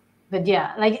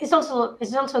yeah, like it's also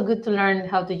good to learn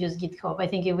how to use GitHub. I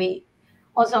think if we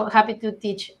also happy to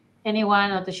teach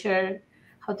anyone or to share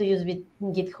how to use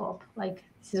GitHub. Like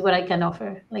this is what I can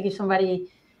offer. Like if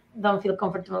somebody don't feel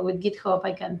comfortable with GitHub,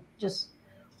 I can just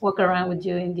walk around with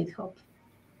you in GitHub.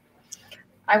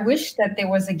 I wish that there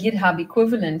was a GitHub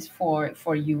equivalent for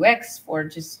UX, for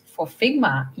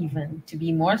Figma, even to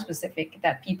be more specific,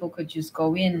 that people could just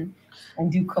go in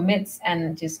and do commits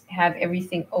and just have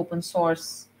everything open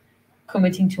source,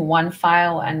 committing to one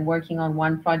file and working on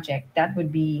one project. That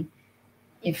would be,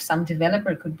 if some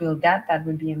developer could build that, that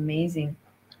would be amazing.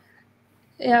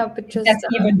 Yeah, but just that's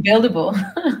even buildable.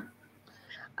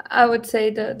 I would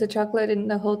say the chocolate in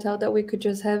the hotel that we could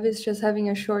just have is just having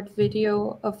a short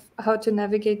video of how to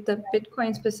navigate the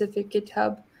Bitcoin specific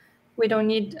GitHub. We don't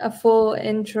need a full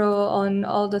intro on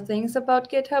all the things about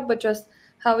GitHub, but just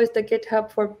how is the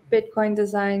GitHub for Bitcoin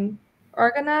design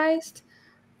organized?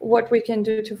 What we can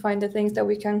do to find the things that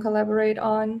we can collaborate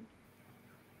on.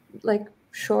 Like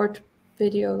short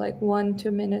video, like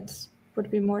 1-2 minutes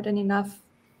would be more than enough.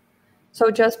 So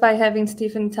just by having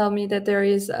Stephen tell me that there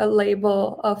is a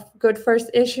label of good first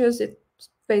issues, it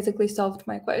basically solved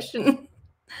my question,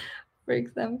 for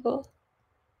example.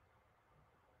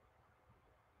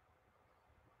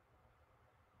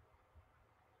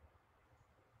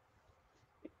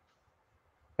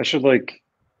 I should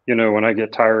when I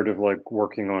get tired of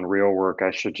working on real work,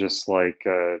 I should just go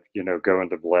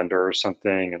into Blender or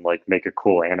something and make a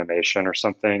cool animation or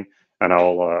something. And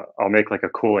I'll make a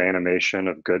cool animation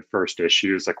of good first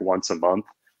issues once a month,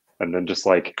 and then just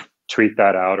tweet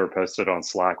that out or post it on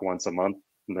Slack once a month,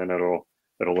 and then it'll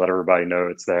let everybody know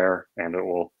it's there, and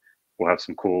we'll have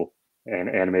some cool and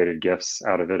animated GIFs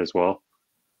out of it as well.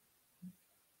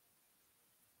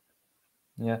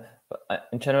 Yeah, but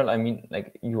in general, I mean,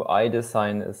 UI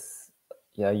design is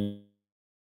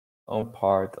own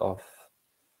part of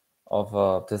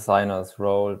a designer's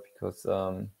role, because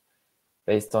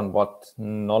based on what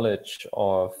knowledge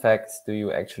or facts do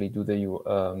you actually do the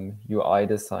UI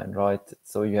design, right?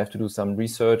 So you have to do some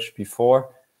research before,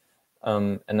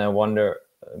 and I wonder,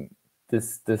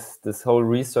 this whole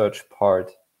research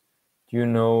part, do you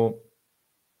know,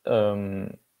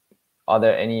 are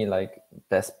there any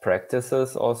best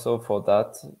practices also for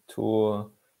that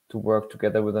to work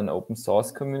together with an open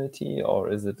source community,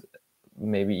 or is it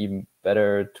maybe even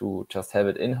better to just have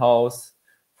it in-house,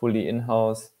 fully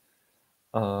in-house?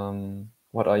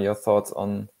 What are your thoughts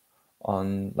on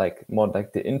more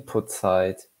the input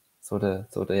side, so the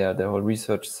whole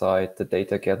research side, the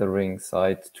data gathering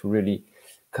side, to really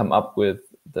come up with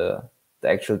the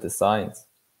actual designs?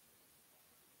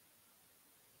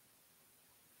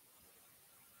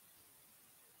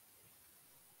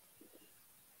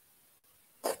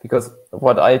 Because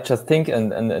what I just think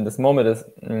and in this moment is,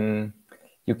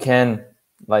 you can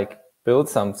build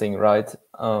something, right?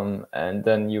 And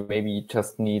then you maybe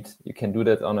just you can do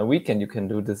that on a weekend, you can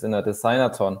do this in a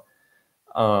designathon.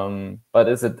 But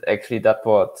is it actually that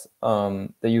what the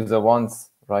user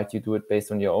wants, right? You do it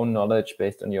based on your own knowledge,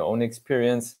 based on your own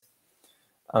experience.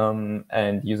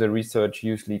 And user research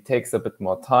usually takes a bit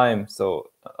more time.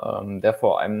 So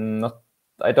therefore,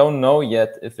 I don't know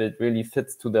yet if it really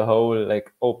fits to the whole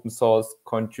open source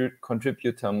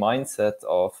contributor mindset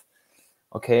of,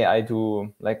 okay, I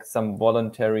do some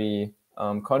voluntary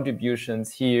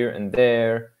contributions here and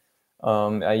there.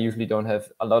 I usually don't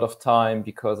have a lot of time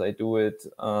because I do it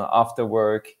after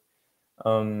work.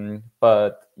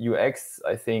 But UX,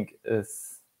 I think,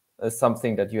 is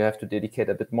something that you have to dedicate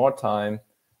a bit more time,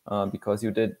 because you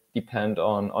did depend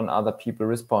on other people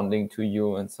responding to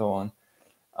you and so on.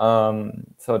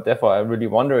 So therefore, I really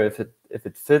wonder if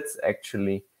it fits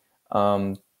actually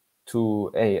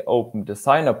to a open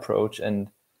design approach, and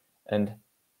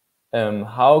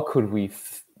how could we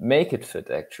make it fit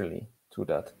actually to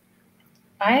that?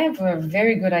 I have a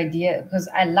very good idea, because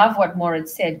I love what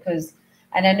Moritz said,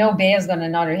 and I know Bea's gonna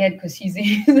nod her head because she's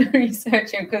a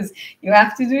researcher, because you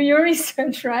have to do your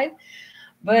research, right?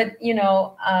 But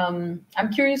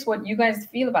I'm curious what you guys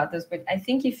feel about this. But I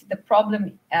think if the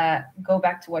problem, go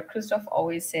back to what Christoph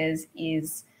always says,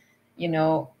 is you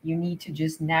need to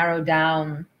just narrow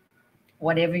down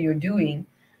whatever you're doing.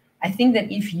 I think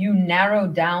that if you narrow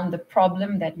down the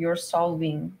problem that you're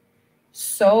solving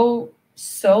so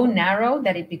narrow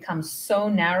that it becomes so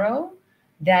narrow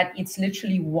that it's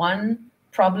literally one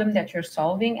problem that you're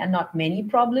solving and not many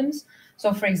problems.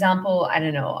 So for example, I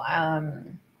don't know,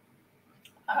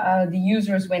 the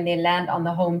users, when they land on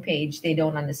the homepage, they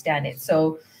don't understand it.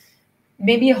 So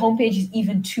maybe a homepage is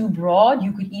even too broad.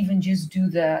 You could even just do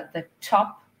the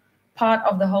top part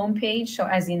of the homepage, so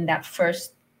as in that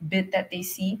first bit that they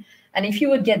see. And if you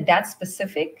would get that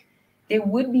specific, there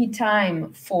would be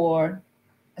time for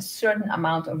a certain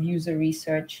amount of user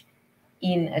research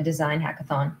in a design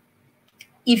hackathon.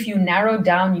 If you narrow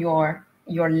down your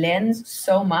lens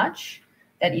so much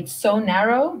that it's so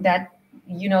narrow that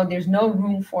there's no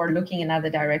room for looking in other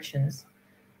directions.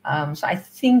 So I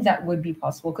think that would be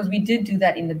possible, because we did do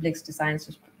that in the Blix Design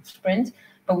Sprint,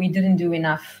 but we didn't do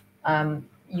enough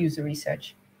user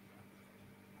research.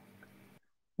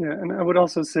 Yeah, and I would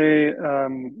also say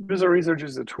user research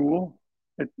is a tool.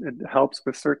 It helps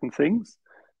with certain things,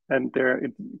 and there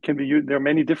are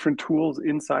many different tools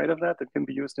inside of that can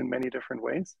be used in many different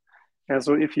ways. And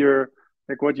so if you're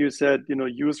like what you said,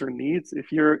 user needs,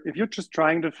 if you're just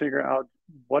trying to figure out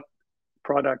what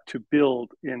product to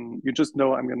build you just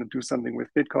know I'm going to do something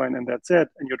with Bitcoin and that's it,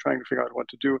 and you're trying to figure out what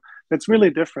to do, that's really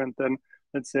different than,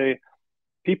 let's say,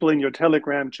 people in your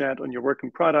Telegram chat on your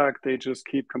working product, they just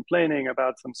keep complaining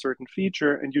about some certain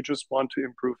feature and you just want to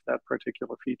improve that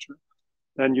particular feature.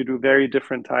 Then you do very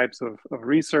different types of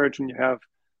research, and you have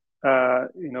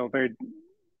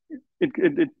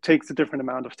it takes a different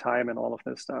amount of time and all of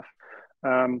this stuff.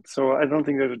 So I don't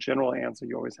think there's a general answer.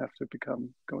 You always have to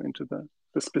go into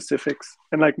the specifics.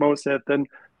 And like Mo said, then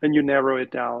you narrow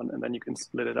it down, and then you can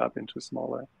split it up into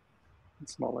smaller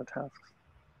tasks.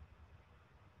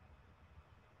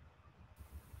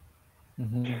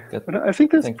 But I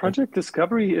think this project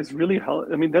discovery is really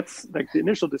helpful. I mean, that's like the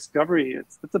initial discovery.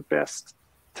 It's the best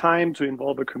time to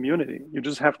involve a community. You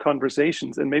just have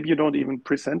conversations, and maybe you don't even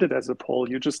present it as a poll.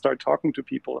 You just start talking to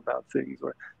people about things,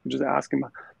 or you just ask them,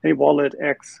 hey, wallet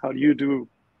X, how do you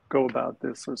go about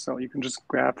this? Or so you can just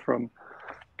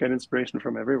get inspiration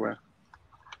from everywhere.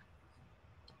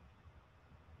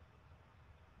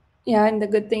 Yeah, and the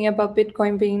good thing about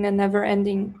Bitcoin being a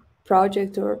never-ending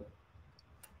project or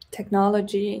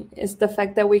technology is the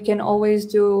fact that we can always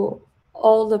do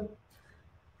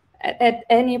at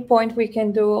any point we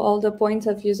can do all the points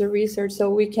of user research.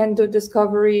 So we can do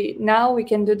discovery now, we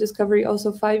can do discovery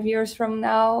also 5 years from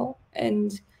now,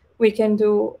 and we can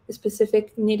do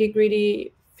specific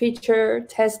nitty-gritty feature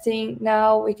testing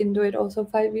now. We can do it also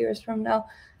 5 years from now.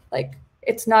 Like,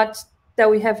 it's not that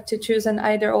we have to choose an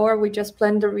either or. We just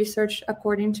plan the research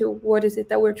according to what is it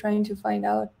that we're trying to find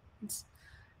out.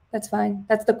 That's fine.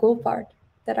 That's the cool part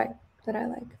that I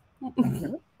like.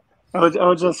 I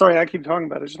was just sorry, I keep talking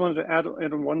about it. I just wanted to add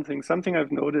on one thing. Something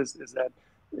I've noticed is that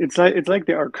it's like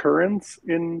there are currents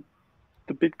in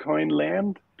the Bitcoin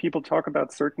land. People talk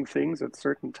about certain things at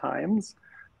certain times.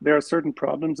 There are certain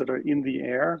problems that are in the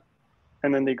air,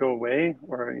 and then they go away,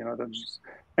 or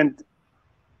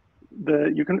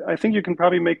I think you can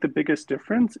probably make the biggest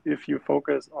difference if you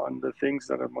focus on the things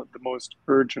that are the most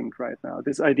urgent right now.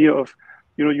 This idea of,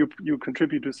 you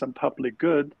contribute to some public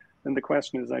good, and the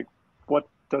question is like, what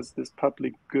does this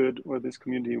public good or this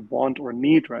community want or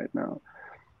need right now?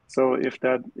 So if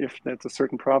that's a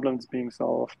certain problem that's being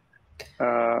solved,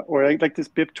 or like this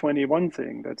BIP21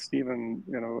 thing that Stephen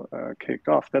kicked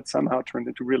off, that somehow turned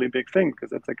into a really big thing,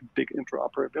 because that's like a big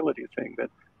interoperability thing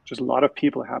that just a lot of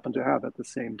people happen to have at the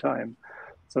same time.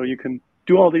 So you can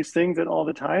do all these things at all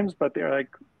the times, but they're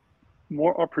like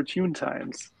more opportune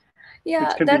times. Yeah,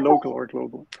 which can be local or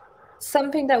global.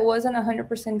 Something that wasn't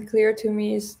 100% clear to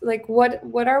me is like,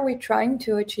 what are we trying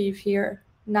to achieve here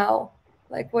now?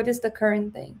 Like, what is the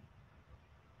current thing?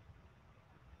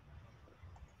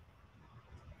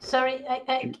 Sorry,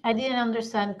 I didn't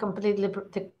understand completely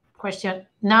the question.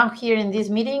 Now here in this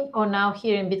meeting, or now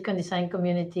here in Bitcoin Design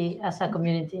Community as a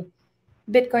community?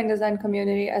 Bitcoin Design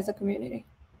Community as a community.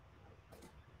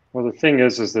 Well, the thing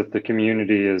is that the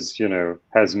community is,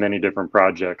 has many different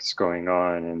projects going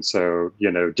on. And so,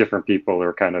 different people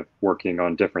are kind of working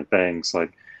on different things.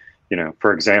 Like,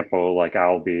 for example, like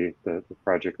Albi, the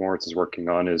project Moritz is working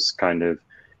on is kind of,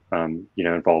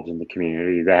 involved in the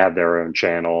community. They have their own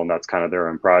channel and that's kind of their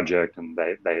own project, and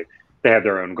they have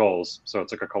their own goals. So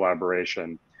it's like a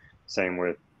collaboration. Same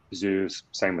with Zeus,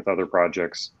 same with other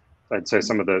projects. I'd say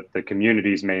some of the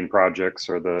community's main projects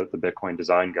are the Bitcoin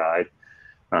Design Guide.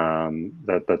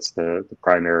 That's the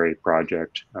primary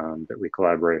project that we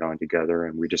collaborate on together,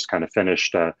 and we just kind of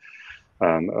finished a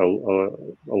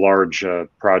large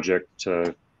project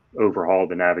to overhaul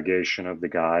the navigation of the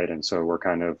guide, and so we're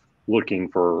kind of looking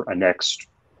for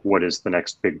what is the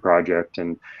next big project,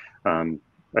 and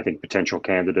I think potential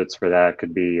candidates for that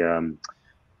could be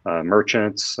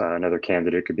merchants. Another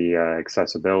candidate could be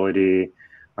accessibility.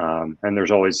 And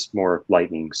there's always more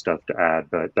lightning stuff to add,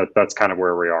 but that's kind of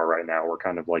where we are right now. We're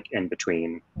kind of like in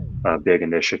between big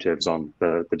initiatives on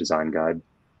the design guide.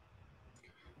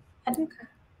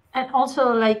 And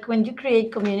also, like when you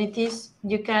create communities,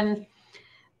 you can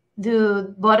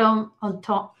do bottom on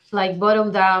top, like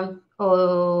bottom down,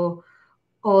 or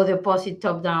the opposite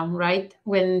top down, right?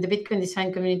 When the Bitcoin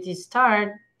design community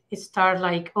start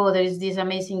like, oh, there is these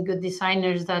amazing good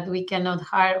designers that we cannot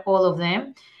hire all of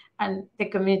them. And the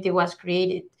community was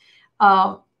created.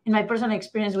 In my personal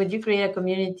experience, when you create a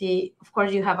community, of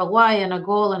course, you have a why and a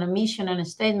goal and a mission and a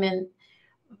statement.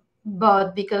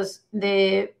 But because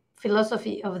the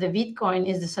philosophy of the Bitcoin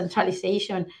is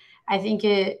decentralization, I think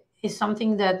it is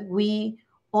something that we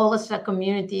all as a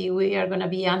community, we are going to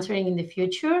be answering in the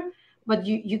future. But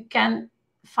you can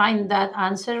find that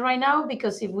answer right now,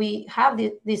 because if we have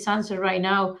this answer right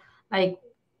now, like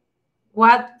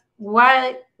why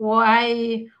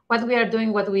what we are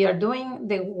doing,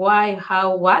 the why,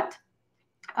 how, what,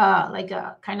 like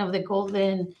a kind of the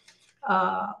golden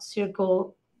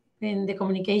circle in the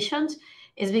communications,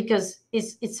 is because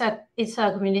it's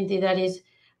a community that is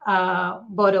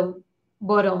bottom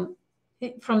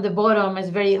from the bottom. Is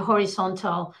very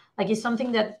horizontal. Like it's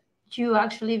something that you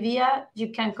actually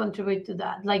you can contribute to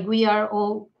that. Like we are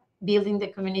all building the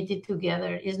community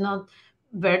together. It's not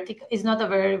vertical. It's not a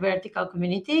very vertical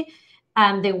community.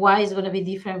 And the why is going to be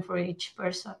different for each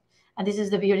person. And this is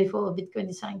the beautiful Bitcoin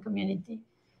design community.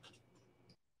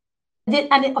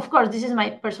 And of course, this is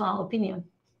my personal opinion.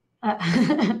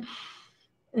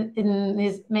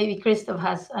 Maybe Christoph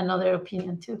has another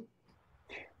opinion too.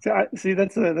 So see,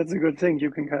 that's a good thing.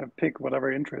 You can kind of pick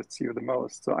whatever interests you the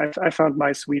most. So I found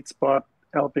my sweet spot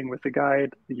helping with the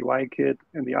guide, the UI kit,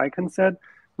 and the icon set,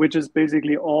 which is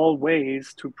basically all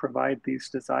ways to provide these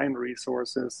design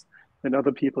resources that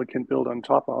other people can build on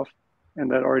top of,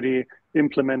 and that already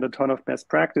implement a ton of best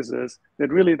practices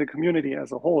that really the community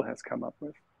as a whole has come up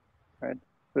with, right?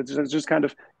 So it's just kind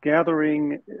of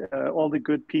gathering all the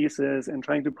good pieces and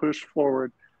trying to push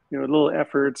forward, little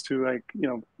efforts to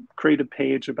create a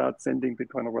page about sending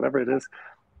Bitcoin or whatever it is,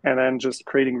 and then just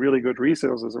creating really good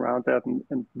resources around that,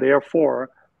 and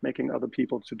therefore making other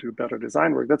people to do better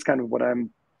design work. That's kind of what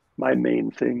my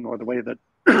main thing, or the way that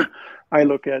I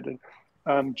look at it.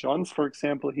 John's, for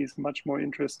example, he's much more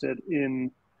interested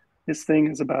in, his thing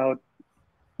is about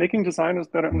making designers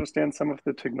better understand some of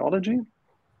the technology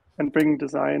and bringing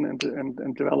design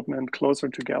and development closer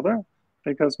together.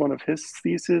 Because one of his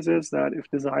theses is that if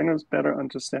designers better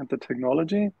understand the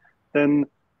technology, then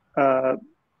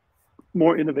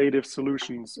more innovative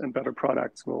solutions and better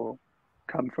products will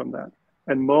come from that.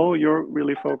 And Mo, you're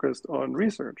really focused on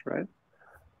research, right?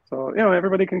 So,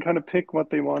 everybody can kind of pick what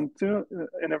they want to,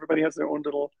 and everybody has their own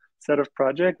little set of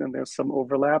projects, and there's some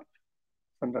overlap,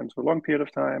 sometimes for a long period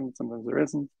of time, sometimes there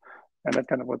isn't. And that's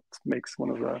kind of what makes one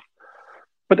of the,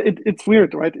 but it's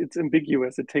weird, right? It's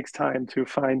ambiguous. It takes time to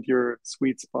find your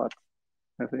sweet spot,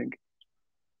 I think.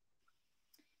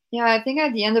 Yeah, I think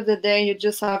at the end of the day, you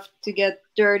just have to get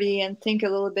dirty and think a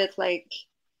little bit like,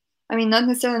 not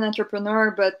necessarily an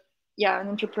entrepreneur, but yeah, an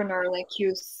entrepreneur. Like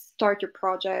you start your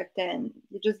project and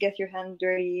you just get your hand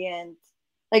dirty, and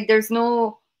like there's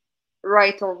no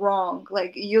right or wrong.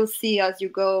 Like you'll see as you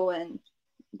go, and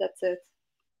that's it.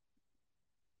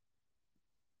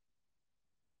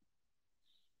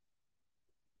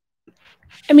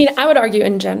 I would argue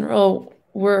in general,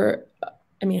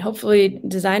 hopefully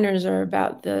designers are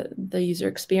about the user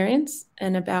experience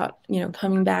and about,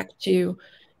 coming back to,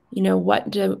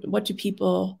 what do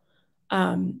people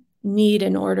need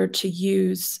in order to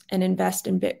use and invest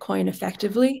in Bitcoin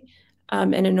effectively,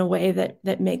 and in a way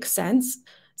that makes sense.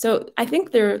 So I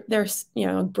think there's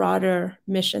a broader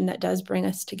mission that does bring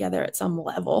us together at some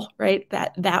level, right?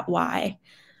 That why,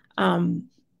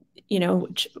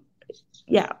 which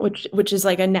yeah, which is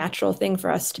like a natural thing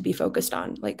for us to be focused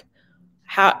on. Like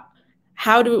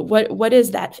what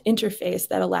is that interface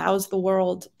that allows the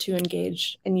world to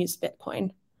engage and use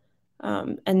Bitcoin?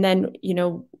 And then, you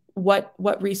know,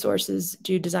 what resources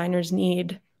do designers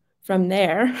need from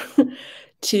there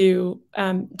to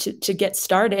get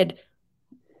started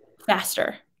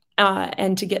faster,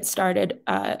 and to get started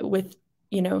with,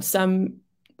 you know, some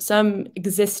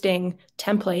existing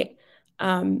template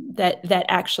that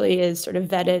actually is sort of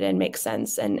vetted and makes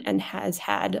sense and has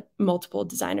had multiple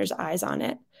designers' eyes on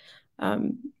it.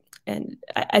 And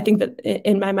I think that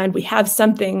in my mind, we have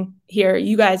something here.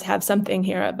 You guys have something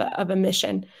here of a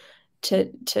mission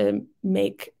to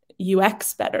make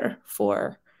UX better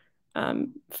for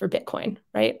Bitcoin,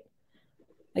 right?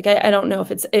 Like I don't know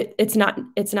if it's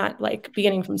not like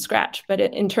beginning from scratch, but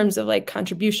in terms of like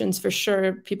contributions, for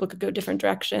sure, people could go different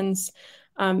directions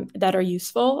that are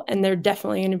useful, and they're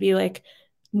definitely going to be like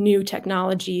new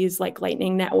technologies like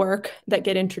Lightning Network that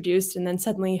get introduced, and then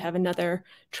suddenly you have another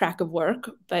track of work.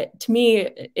 But to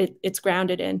me, it's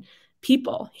grounded in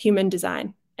people, human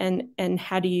design, and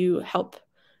how do you help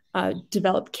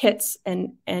develop kits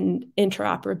and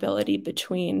interoperability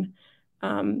between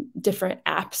different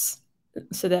apps,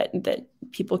 so that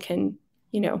people can,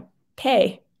 you know,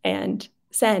 pay and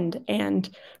send and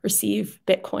receive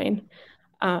Bitcoin.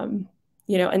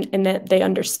 You know, and that they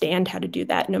understand how to do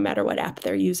that no matter what app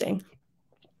they're using.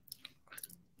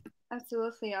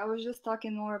 Absolutely. I was just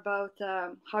talking more about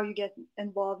how you get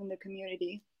involved in the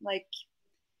community. Like,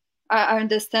 I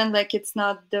understand, like, it's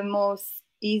not the most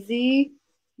easy,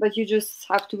 but you just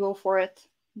have to go for it.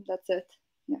 That's it.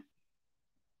 Yeah.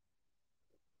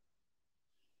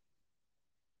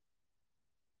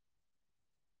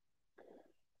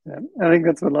 Yeah, I think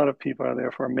that's what a lot of people are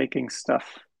there for, making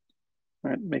stuff,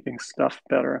 right? Making stuff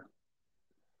better.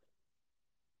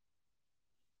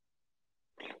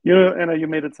 You know, Anna, you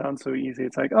made it sound so easy.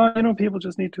 It's like, oh, you know, people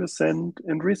just need to send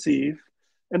and receive,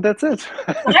 and that's it.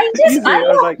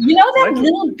 Like, you know, that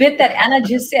little bit that Anna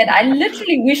just said, I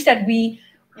literally wish that we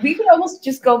could almost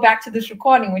just go back to this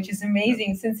recording, which is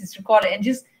amazing since it's recorded, and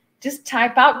just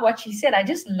type out what she said. I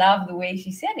just love the way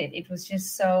she said it. It was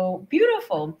just so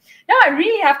beautiful. No, I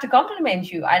really have to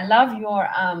compliment you. I love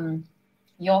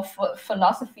your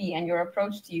philosophy and your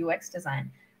approach to UX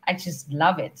design. I just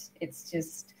love it. It's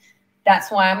just,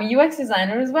 that's why I'm a UX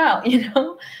designer as well, you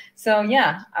know? So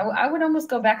yeah, I would almost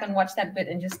go back and watch that bit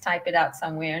and just type it out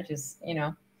somewhere, just, you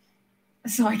know,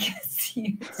 so I can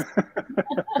see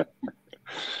it.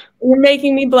 You're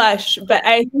making me blush, but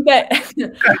I think that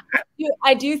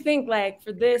I do think, like,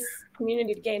 for this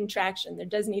community to gain traction, there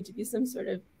does need to be some sort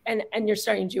of, and you're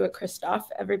starting to do it, Christoph.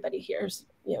 Everybody here's,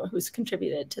 you know, who's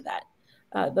contributed to that.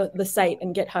 The site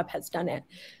and GitHub has done it.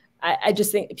 I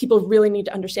just think people really need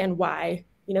to understand why,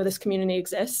 you know, this community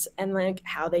exists and like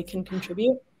how they can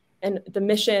contribute. And the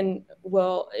mission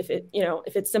will, if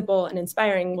it's simple and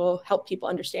inspiring, will help people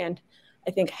understand,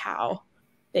 I think, how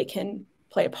they can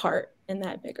play a part in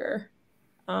that bigger,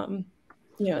 you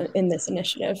know, in this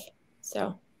initiative.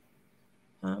 So,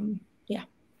 yeah.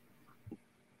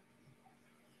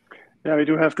 Yeah, we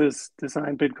do have this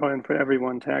design Bitcoin for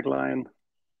everyone tagline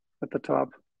at the top,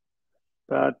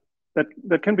 but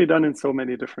that can be done in so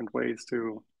many different ways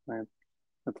too. Right?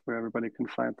 That's where everybody can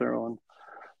find their own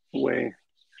way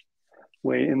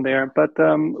in there. But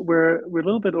we're a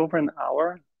little bit over an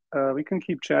hour. We can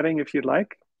keep chatting if you'd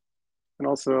like, and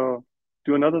also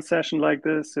do another session like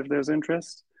this if there's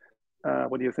interest.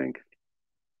 What do you think?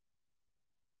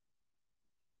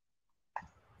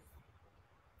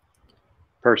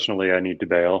 Personally, I need to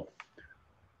bail.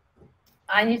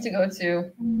 I need to go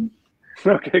too.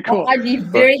 Okay, cool. I'd be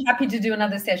very happy to do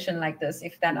another session like this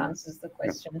if that answers the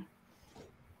question.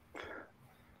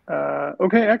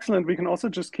 Okay, excellent. We can also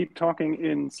just keep talking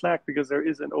in Slack because there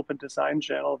is an open design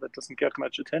channel that doesn't get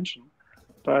much attention,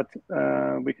 but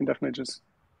we can definitely just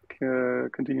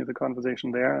continue the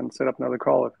conversation there and set up another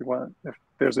call if you want, if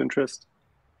there's interest.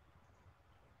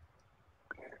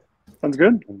 Sounds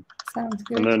good? Sounds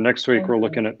good. And then next week we're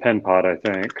looking at PenPod, I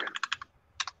think.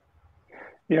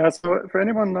 Yeah, so for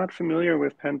anyone not familiar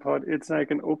with PenPod, it's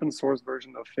like an open source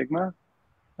version of Figma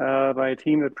by a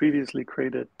team that previously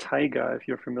created Taiga, if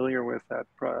you're familiar with that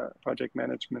project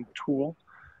management tool.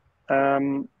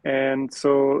 And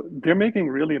so they're making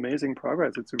really amazing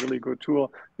progress. It's a really good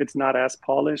tool. It's not as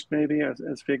polished maybe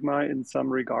as Figma in some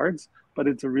regards, but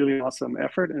it's a really awesome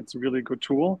effort. It's a really good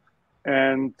tool.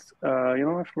 And, you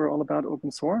know, if we're all about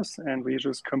open source and we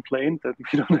just complained that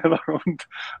we don't have our own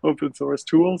open source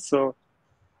tools, so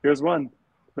here's one.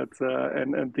 That's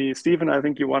and the Stephen, I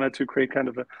think you wanted to create kind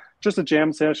of just a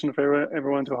jam session for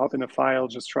everyone to hop in a file,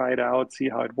 just try it out, see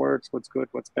how it works, what's good,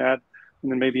 what's bad,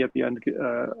 and then maybe at the end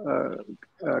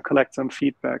collect some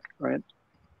feedback, right?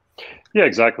 Yeah,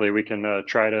 exactly. We can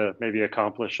try to maybe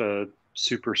accomplish a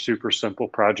super simple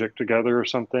project together or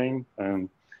something, and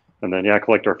then yeah,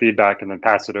 collect our feedback and then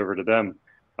pass it over to them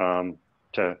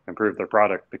to improve their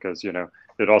product, because you know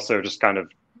it also just kind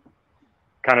of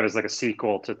is like a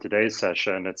sequel to today's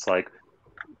session. It's like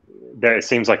it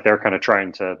seems like they're kind of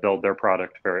trying to build their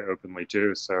product very openly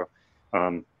too. So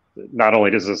not only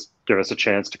does this give us a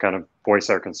chance to kind of voice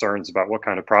our concerns about what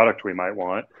kind of product we might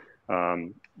want,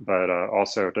 but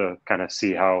also to kind of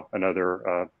see how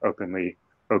another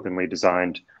openly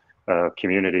designed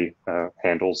community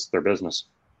handles their business.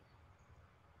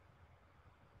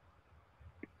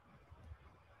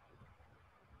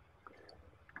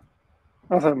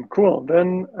 Awesome, cool.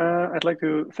 Then I'd like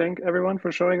to thank everyone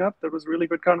for showing up. That was a really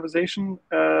good conversation.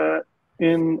 I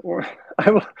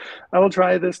will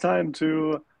try this time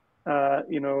to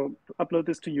upload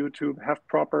this to YouTube, have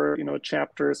proper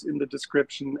chapters in the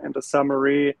description and a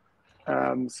summary,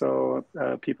 so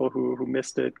people who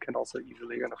missed it can also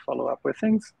easily follow up with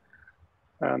things,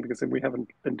 because we haven't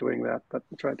been doing that, but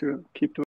we'll try to keep doing